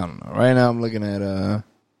 I don't know. Right now, I'm looking at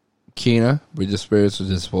Kena Bridge of Spirits, which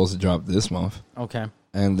is supposed to drop this month. Okay.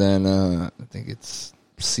 And then I think it's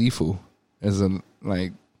Sifu. It's a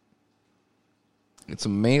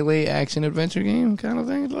melee action adventure game kind of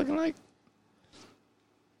thing. It's looking like.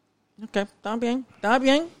 Okay, da bien.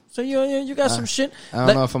 So you got some shit. I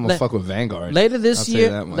don't know if I'm gonna fuck with Vanguard later this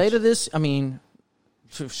year. We're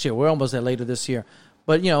almost at later this year,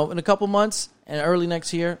 but in a couple months and early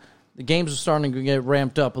next year, the games are starting to get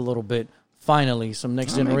ramped up a little bit. Finally, some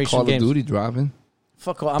next generation games. Call of Duty dropping.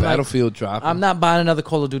 Fuck, Battlefield dropping. I'm not buying another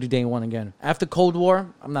Call of Duty Day 1 again. After Cold War,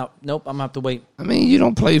 I'm not. Nope, I'm gonna have to wait. I mean, you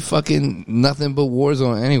don't play fucking nothing but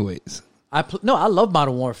Warzone anyways. I love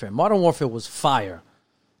Modern Warfare. Modern Warfare was fire.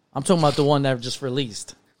 I'm talking about the one that just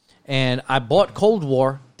released. And I bought Cold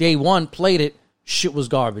War Day 1, played it. Shit was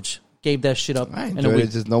garbage. Gave that shit up. I enjoyed it.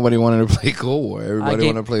 Just nobody wanted to play Cold War. Everybody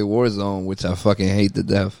wanted to play Warzone, which I fucking hate to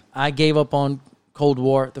death. I gave up on Cold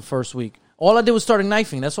War the first week. All I did was starting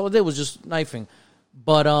knifing. That's all I did was just knifing.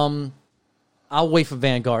 But I'll wait for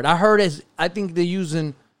Vanguard. I think they're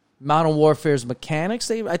using Modern Warfare's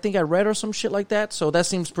mechanics. I think I read or some shit like that. So that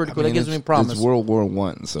seems pretty cool. That gives me promise. It's World War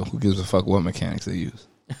I, so who gives a fuck what mechanics they use?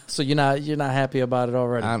 So you're not happy about it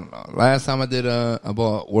already? I don't know. Last time I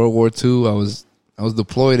bought World War II, I was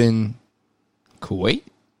deployed in Kuwait,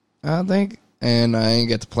 I think, and I ain't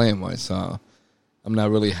get to play it much, so I'm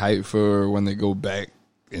not really hyped for when they go back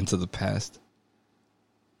into the past.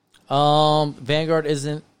 Vanguard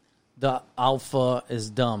isn't the alpha is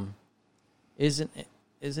dumb. Isn't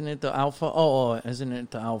it the alpha? Oh, isn't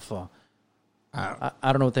it the alpha? I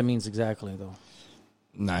don't know what that means exactly, though.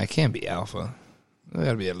 Nah, it can't be alpha. It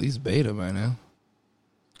got to be at least beta by now.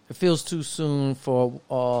 It feels too soon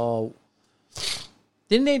for...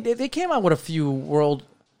 Didn't they came out with a few world...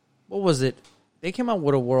 What was it? They came out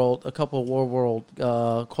with a couple of world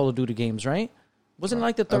Call of Duty games, right? Wasn't it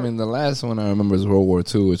like the third? I mean, the last one I remember is World War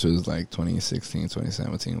II, which was like 2016,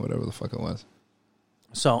 2017, whatever the fuck it was.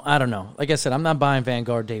 So, I don't know. Like I said, I'm not buying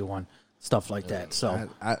Vanguard day one, stuff like that. So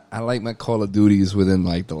I like my Call of Duties within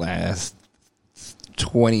like the last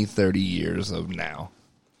 20, 30 years of now.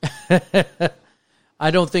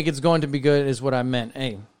 I don't think it's going to be good is what I meant.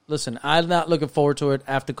 Hey, listen, I'm not looking forward to it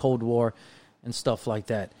after Cold War and stuff like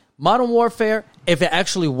that. Modern Warfare, if it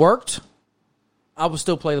actually worked, I would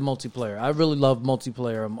still play the multiplayer. I really love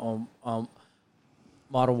multiplayer on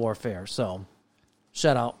Modern Warfare. So,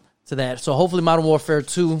 shout out to that. So, hopefully Modern Warfare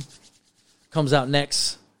 2 comes out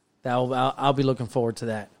next. I'll be looking forward to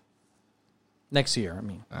that. Next year, I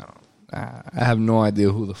mean. I have no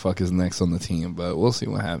idea who the fuck is next on the team, but we'll see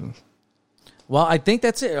what happens. Well, I think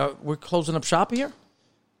that's it. We're closing up shop here.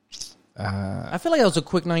 I feel like that was a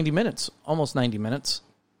quick 90 minutes. Almost 90 minutes.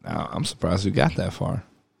 I'm surprised we got that far.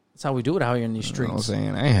 That's how we do it out here in these streets. You know what I'm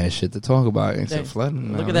saying? I ain't had shit to talk about except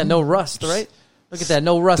flooding. Look at that no rust, right? Look at that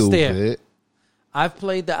no rust there. I've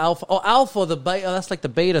played the alpha. Oh, alpha, the beta. That's like the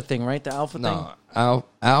beta thing, right? The alpha thing? No,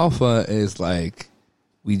 alpha is like,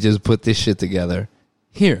 we just put this shit together.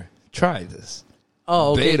 Here, try this.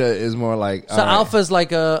 Oh, okay. Beta is more like... So alpha is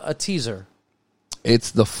like a teaser.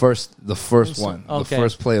 It's the first one, okay. The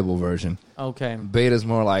first playable version. Okay. Beta is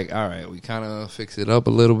more like, all right, we kind of fix it up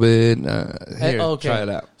a little bit. Here, try it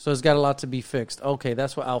out. So it's got a lot to be fixed. Okay,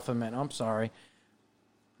 that's what alpha meant. I'm sorry.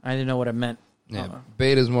 I didn't know what it meant. Yeah,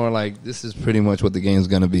 beta is more like, this is pretty much what the game's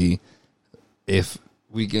going to be. If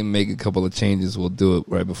we can make a couple of changes, we'll do it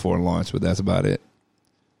right before launch, but that's about it.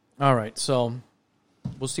 All right, so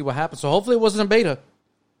we'll see what happens. So hopefully it wasn't a beta.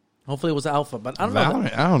 Hopefully it was alpha, but I don't know.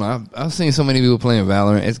 I don't know. I've seen so many people playing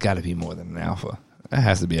Valorant. It's got to be more than an alpha. That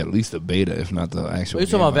has to be at least a beta, if not the actual. Are you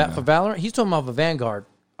talking about for Valorant? He's talking about the Vanguard.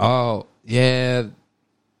 Oh, yeah.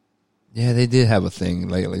 Yeah, they did have a thing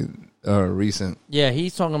lately, or recent. Yeah,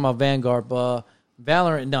 he's talking about Vanguard, but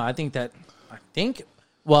Valorant, no, I think,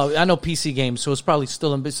 well, I know PC games, so it's probably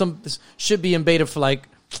still in, some should be in beta for like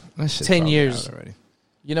 10 years. Already.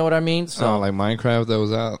 You know what I mean? So, like Minecraft that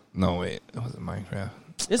was out? No, wait. It wasn't Minecraft.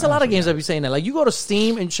 There's a lot of games that be saying that. Like, you go to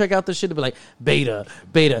Steam and check out this shit, it'll be like, beta.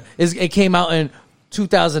 It came out in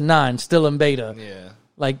 2009, still in beta. Yeah.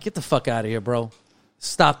 Like, get the fuck out of here, bro.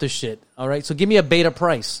 Stop this shit, all right? So give me a beta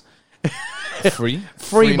price. Free,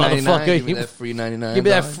 motherfucker. Give me that free 99. Give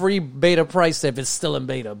me that free beta price if it's still in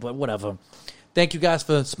beta, but whatever. Thank you guys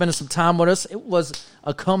for spending some time with us. It was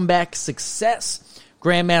a comeback success.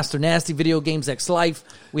 Grandmaster Nasty, Video Games X Life.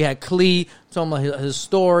 We had Klee talking about his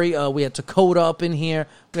story. We had Dakota up in here.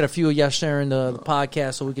 We had a few of y'all sharing the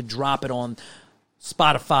podcast so we could drop it on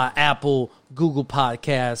Spotify, Apple, Google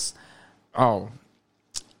Podcasts. Oh,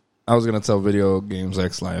 I was going to tell Video Games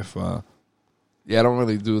X Life. Yeah, I don't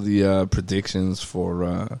really do the predictions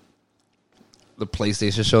for the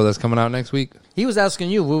PlayStation show that's coming out next week. He was asking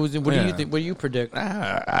you, what do you think? What do you predict?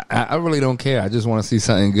 I really don't care. I just want to see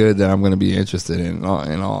something good that I'm going to be interested in all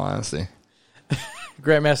honesty.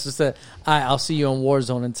 Grandmaster said, all right, I'll see you on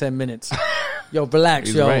Warzone in 10 minutes. Yo,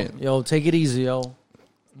 relax, yo. Right. Yo, take it easy, yo.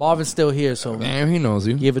 Marvin's still here, so. Man, he knows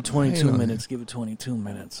you. Give it 22 minutes. Give it 22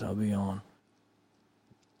 minutes. I'll be on.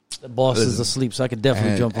 The boss is asleep, so I could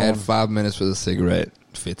definitely jump on. Add 5 minutes for the cigarette.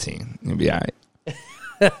 15. You'll be all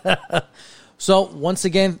right. So, once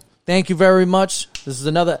again, thank you very much. This is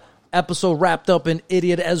another episode wrapped up in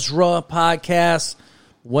Idiot Ezra podcast.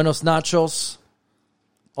 Buenos nachos.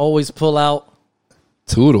 Always pull out.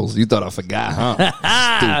 Toodles. You thought I forgot,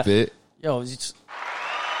 huh? Stupid. Yo,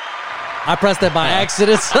 I pressed that by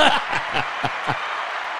accident.